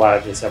down with a lot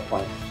of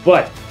disappointment.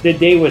 But the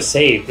day was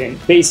saved, and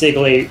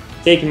basically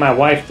taking my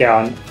wife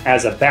down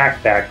as a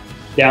backpack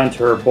down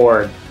to her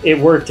board, it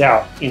worked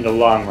out in the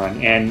long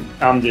run, and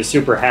I'm just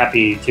super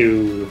happy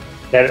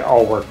that it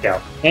all worked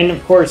out. And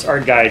of course, our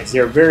guides,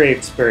 they're very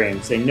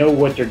experienced. They know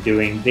what they're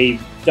doing.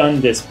 They've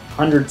done this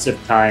hundreds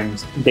of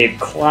times. They've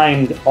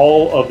climbed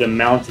all of the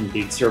mountain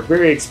peaks. They're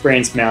very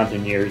experienced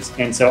mountaineers,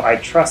 and so I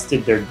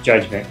trusted their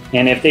judgment.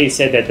 And if they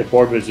said that the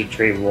board was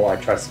retrievable,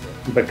 I trusted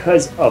it.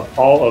 Because of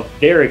all of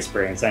their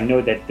experience, I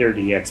know that they're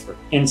the expert.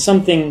 And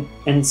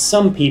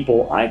some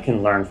people I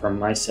can learn from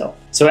myself.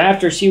 So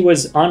after she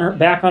was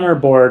back on her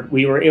board,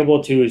 we were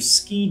able to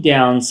ski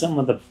down some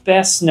of the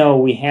best snow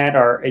we had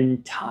our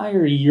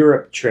entire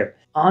Europe trip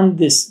on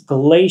this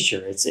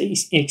glacier. It's an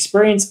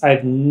experience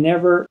I'm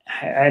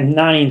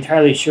not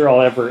entirely sure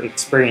I'll ever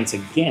experience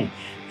again,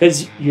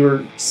 because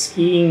you're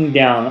skiing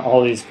down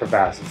all these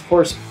crevasses, of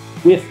course,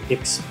 with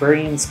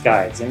experienced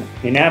guides.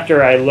 And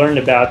after I learned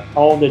about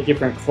all the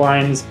different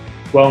climbs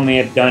may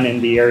have done in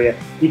the area,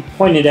 he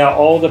pointed out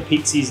all the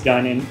peaks he's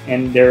done,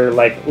 and they're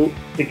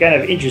kind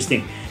of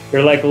interesting.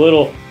 They're like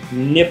little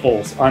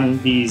nipples on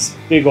these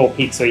big old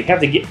peaks. So you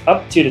have to get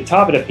up to the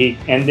top of the peak,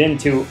 and then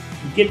to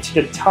get to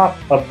the top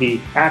of the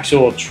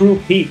actual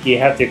true peak, you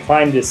have to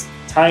climb this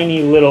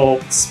tiny little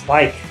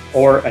spike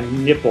or a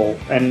nipple.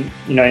 And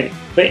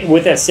but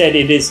with that said,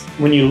 it is,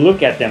 when you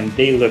look at them,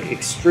 they look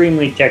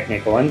extremely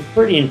technical and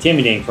pretty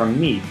intimidating for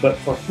me. But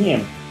for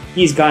him,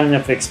 he's got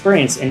enough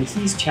experience, and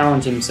he's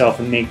challenged himself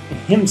and made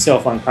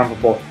himself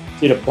uncomfortable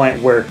to the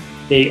point where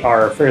they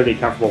are fairly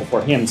comfortable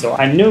for him. So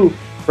I knew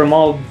from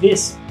all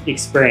this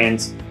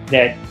experience,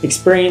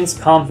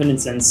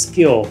 confidence, and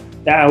skill,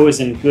 that I was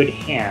in good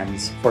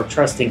hands for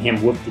trusting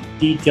him with the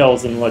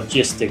details and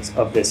logistics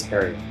of this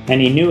area.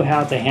 And he knew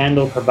how to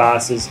handle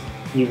crevasses.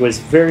 He was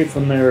very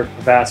familiar with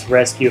crevasse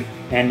rescue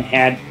and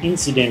had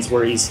incidents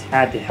where he's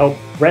had to help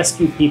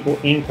rescue people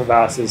in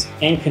crevasses,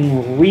 and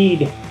can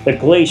read the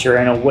glacier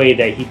in a way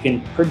that he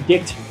can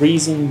predict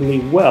reasonably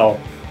well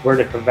where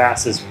the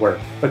crevasses were.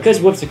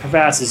 Because with the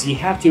crevasses, you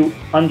have to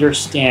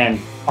understand,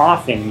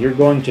 often you're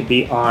going to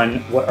be on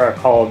what are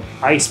called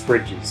ice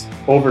bridges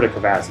over the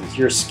crevasses.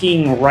 You're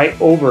skiing right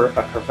over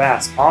a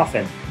crevasse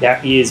often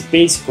that is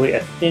basically a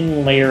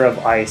thin layer of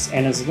ice,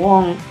 and as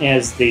long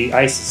as the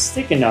ice is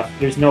thick enough,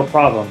 there's no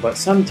problem. But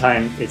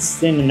sometimes it's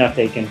thin enough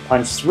they can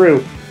punch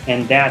through,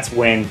 and that's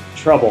when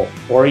trouble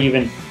or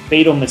even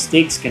fatal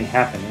mistakes can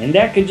happen. And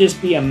that could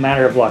just be a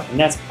matter of luck, and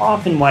that's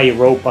often why you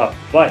rope up.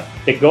 But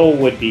the goal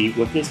would be,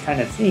 with this kind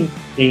of thing,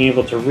 being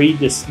able to read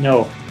the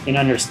snow and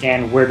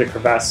understand where the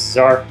crevasses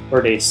are,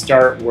 where they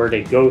start, where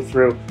they go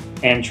through,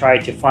 and try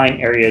to find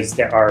areas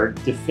that are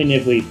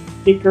definitively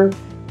thicker,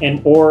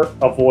 and or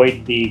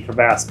avoid the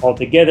crevasse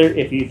altogether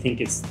if you think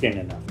it's thin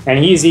enough.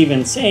 And he's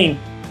even saying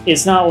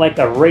it's not like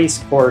a race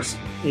course,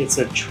 it's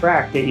a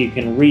track that you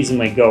can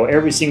reasonably go.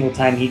 Every single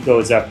time he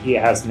goes up, he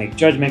has to make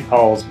judgment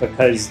calls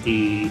because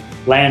the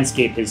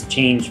landscape has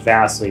changed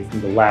vastly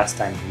from the last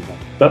time he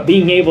went. But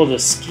being able to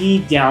ski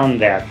down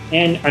that,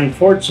 and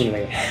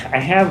unfortunately, I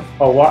have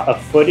a lot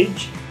of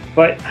footage,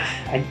 but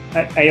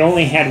I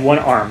only had one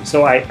arm.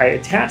 So I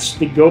attached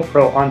the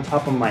GoPro on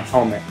top of my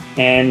helmet,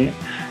 and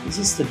it's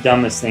just the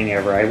dumbest thing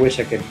ever. I wish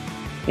I could.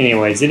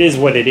 Anyways, it is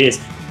what it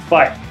is.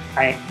 But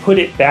I put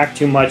it back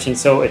too much, and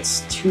so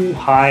it's too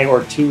high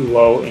or too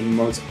low in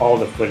most all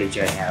the footage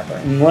I have.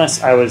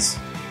 Unless I was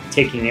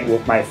taking it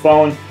with my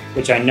phone,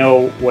 which I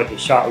know what the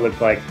shot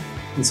looked like.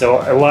 And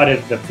so a lot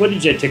of the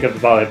footage I took of the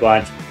Valley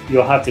Blanche,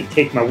 you'll have to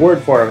take my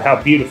word for it of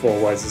how beautiful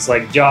it was. It's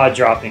like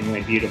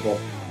jaw-droppingly beautiful.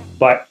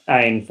 But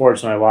I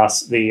unfortunately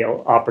lost the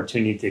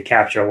opportunity to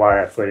capture a lot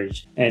of that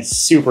footage. And it's a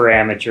super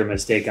amateur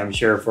mistake, I'm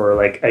sure, for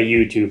like a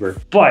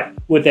YouTuber. But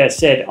with that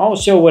said, I'll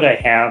show what I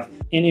have.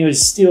 And it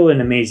was still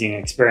an amazing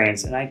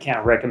experience, and I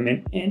can't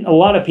recommend. And a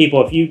lot of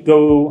people,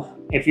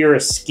 if you're a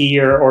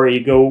skier or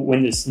you go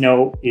when the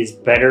snow is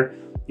better,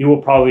 you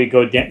will probably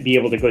be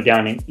able to go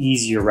down an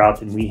easier route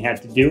than we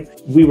had to do.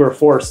 We were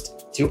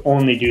forced to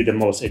only do the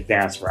most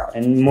advanced route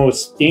and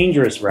most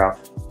dangerous route,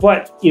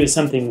 but it was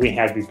something we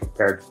had to be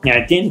prepared for. Now,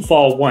 I didn't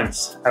fall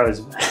once.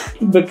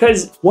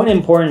 Because one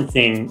important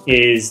thing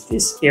is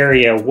this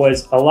area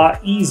was a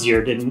lot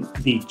easier than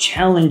the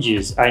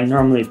challenges I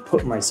normally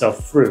put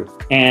myself through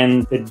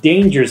and the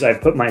dangers I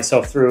put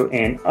myself through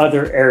in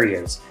other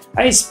areas.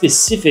 I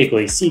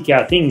specifically seek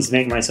out things to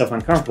make myself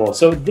uncomfortable.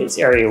 So this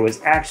area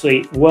was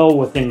actually well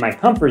within my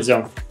comfort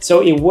zone,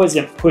 so it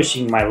wasn't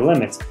pushing my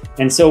limits.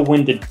 And so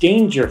when the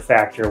danger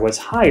factor was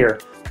higher,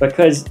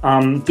 because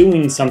I'm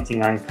doing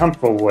something I'm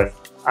comfortable with,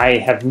 I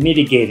have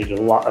mitigated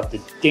a lot of the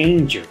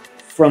danger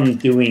from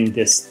doing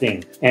this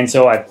thing. And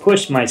so I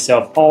pushed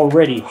myself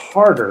already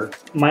harder.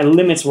 My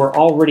limits were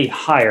already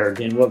higher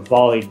than what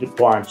Volley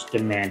Blanche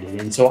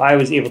demanded. And so I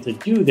was able to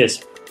do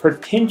this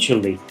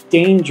potentially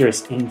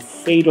dangerous and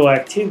fatal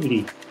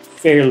activity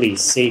fairly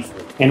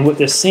safely. And with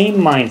the same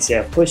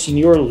mindset, pushing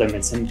your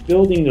limits and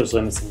building those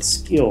limits and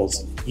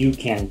skills, you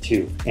can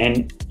too.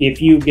 And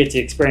if you get to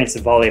experience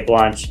the Volley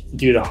Blanche,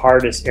 do the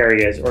hardest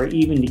areas or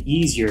even the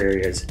easier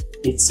areas,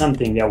 it's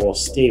something that will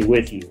stay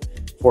with you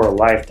for a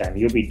lifetime.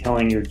 You'll be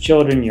telling your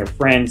children, your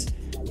friends.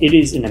 It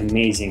is an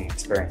amazing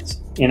experience.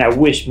 And I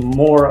wish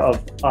more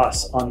of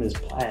us on this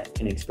planet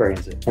can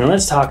experience it. And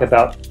let's talk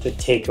about the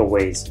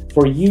takeaways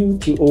for you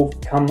to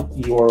overcome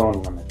your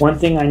own limit. One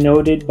thing I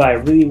noted, but I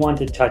really want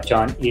to touch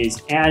on,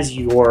 is as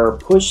you're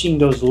pushing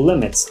those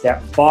limits,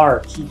 that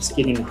bar keeps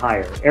getting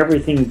higher.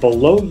 Everything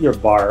below your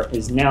bar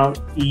is now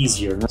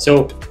easier.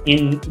 So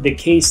in the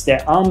case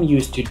that I'm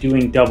used to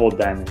doing double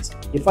diamonds,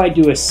 if I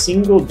do a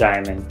single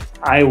diamond,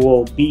 I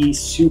will be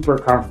super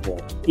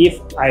comfortable. If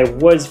I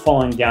was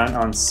falling down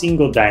on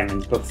single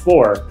diamonds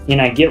before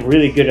and I get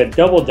really good at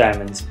double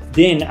diamonds,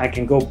 then I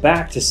can go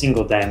back to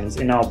single diamonds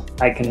and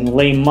I can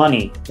lay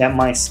money that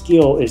my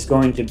skill is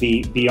going to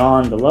be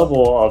beyond the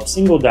level of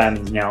single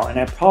diamonds now, and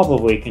I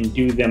probably can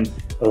do them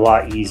a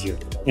lot easier.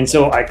 And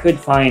so I could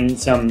find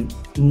some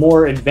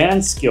more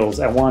advanced skills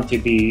I want to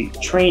be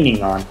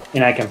training on,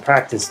 and I can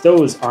practice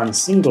those on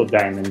single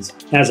diamonds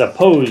as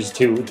opposed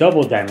to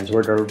double diamonds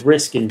where the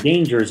risk and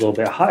danger is a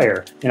little bit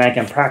higher, and I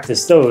can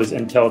practice those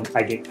until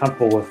I get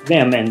comfortable with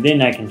them, and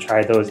then I can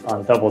try those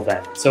on double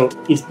diamonds. So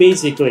it's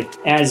basically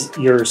as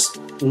your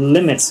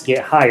limits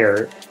get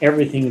higher,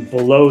 everything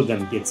below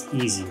them gets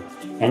easier.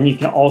 And you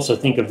can also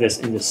think of this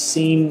in the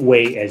same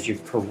way as your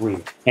career.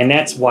 And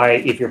that's why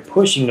if you're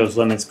pushing those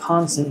limits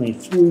constantly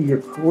through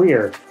your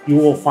career, you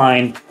will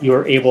find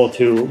you're able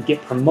to get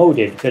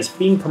promoted, because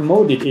being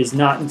promoted is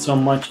not so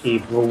much a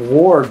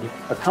reward.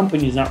 A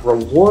company is not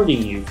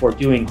rewarding you for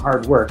doing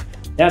hard work.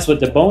 That's what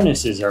the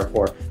bonuses are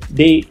for.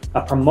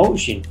 A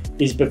promotion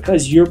is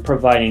because you're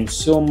providing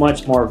so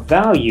much more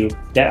value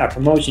that a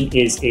promotion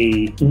is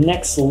a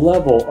next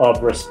level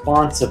of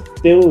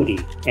responsibility,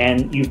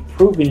 and you've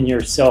proven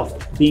yourself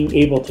being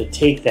able to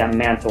take that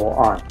mantle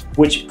on,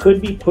 which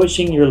could be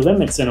pushing your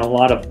limits in a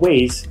lot of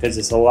ways because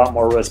it's a lot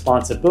more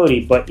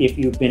responsibility. But if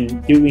you've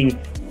been doing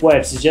what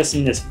I've suggested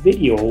in this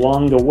video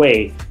along the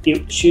way,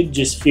 it should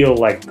just feel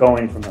like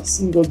going from a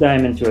single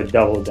diamond to a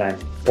double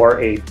diamond, or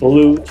a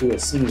blue to a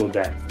single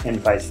diamond, and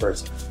vice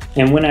versa.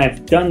 And when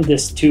I've done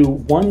this to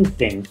one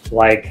thing,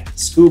 like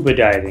scuba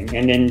diving,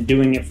 and then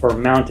doing it for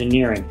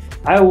mountaineering,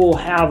 I will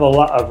have a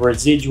lot of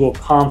residual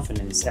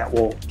confidence that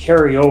will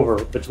carry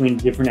over between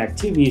different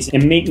activities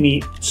and make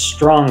me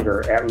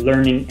stronger at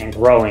learning and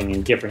growing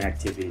in different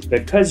activities.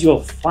 Because you'll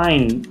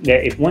find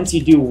that if once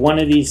you do one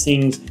of these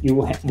things, you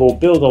will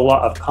build a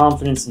lot of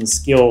confidence and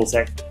skills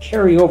that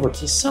carry over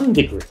to some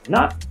degree,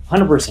 not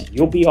 100%.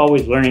 You'll be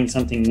always learning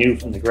something new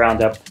from the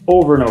ground up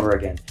over and over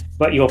again.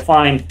 But you'll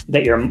find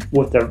that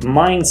with the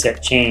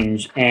mindset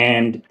change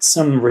and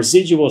some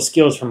residual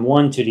skills from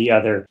one to the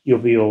other, you'll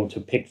be able to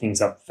pick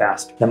things up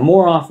faster. The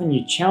more often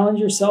you challenge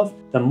yourself,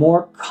 the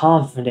more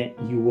confident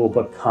you will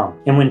become.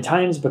 And when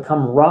times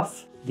become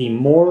rough, the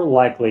more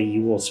likely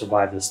you will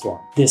survive the storm.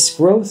 This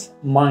growth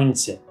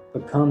mindset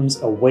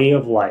becomes a way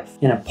of life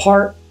and a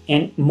part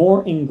and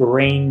more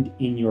ingrained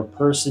in your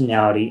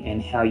personality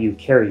and how you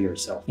carry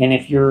yourself. And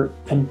if you're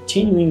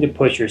continuing to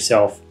push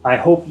yourself, I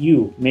hope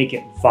you make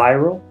it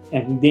viral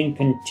and then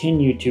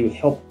continue to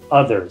help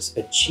others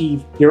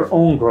achieve your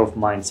own growth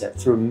mindset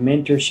through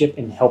mentorship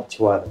and help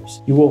to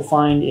others. You will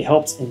find it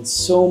helps in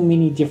so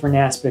many different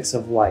aspects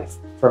of life,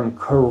 from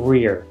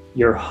career,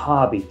 your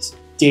hobbies,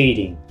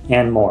 dating,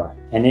 and more.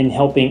 And in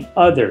helping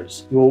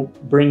others, it will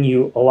bring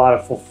you a lot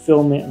of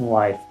fulfillment in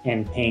life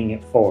and paying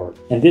it forward.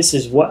 And this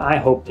is what I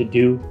hope to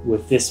do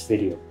with this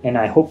video. And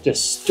I hope the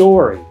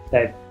story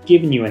that I've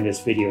given you in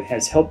this video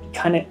has helped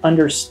kind of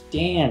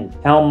understand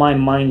how my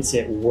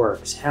mindset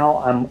works, how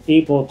I'm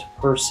able to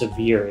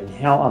persevere, and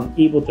how I'm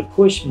able to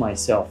push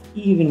myself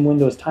even when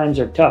those times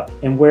are tough,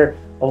 and where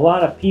a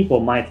lot of people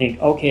might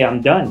think, okay,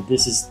 I'm done,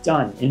 this is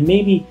done. And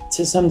maybe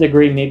to some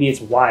degree, maybe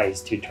it's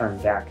wise to turn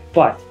back,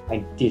 but I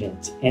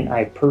didn't, and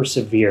I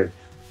persevered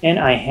and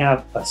I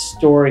have a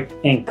story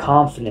and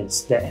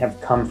confidence that have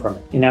come from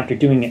it. And after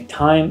doing it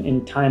time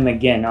and time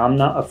again, I'm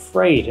not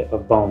afraid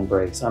of bone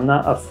breaks. I'm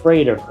not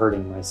afraid of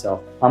hurting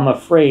myself. I'm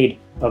afraid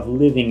of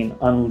living an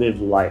unlived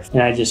life.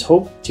 And I just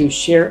hope to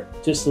share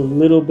just a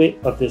little bit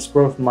of this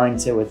growth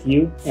mindset with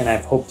you, and I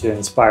hope to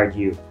inspire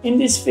you. In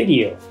this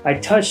video, I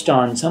touched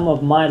on some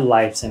of my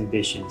life's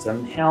ambitions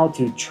on how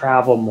to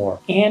travel more,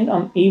 and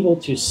I'm able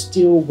to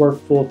still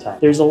work full-time.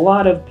 There's a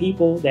lot of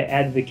people that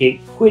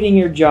advocate quitting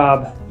your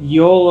job,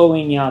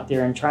 YOLOing out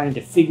there and trying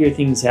to figure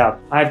things out.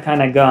 I've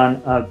kind of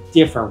gone a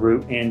different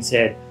route and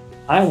said,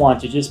 I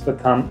want to just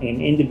become an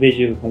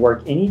individual who can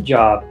work any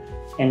job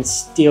and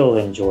still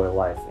enjoy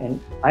life. And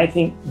I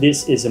think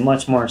this is a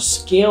much more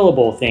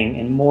scalable thing,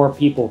 and more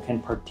people can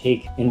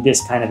partake in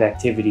this kind of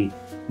activity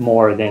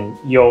more than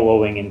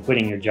YOLOing and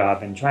quitting your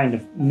job and trying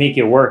to make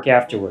it work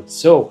afterwards.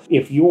 So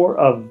if you're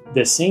of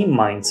the same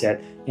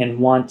mindset and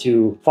want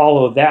to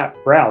follow that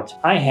route,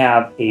 I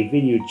have a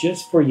video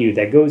just for you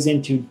that goes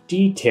into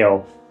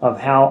detail of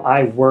how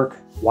I work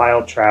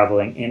while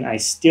traveling, and I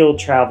still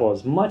travel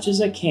as much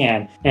as I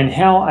can, and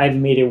how I've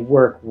made it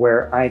work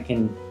where I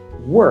can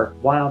work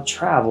while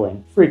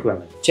traveling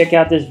frequently. Check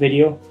out this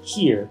video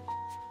here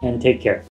and take care.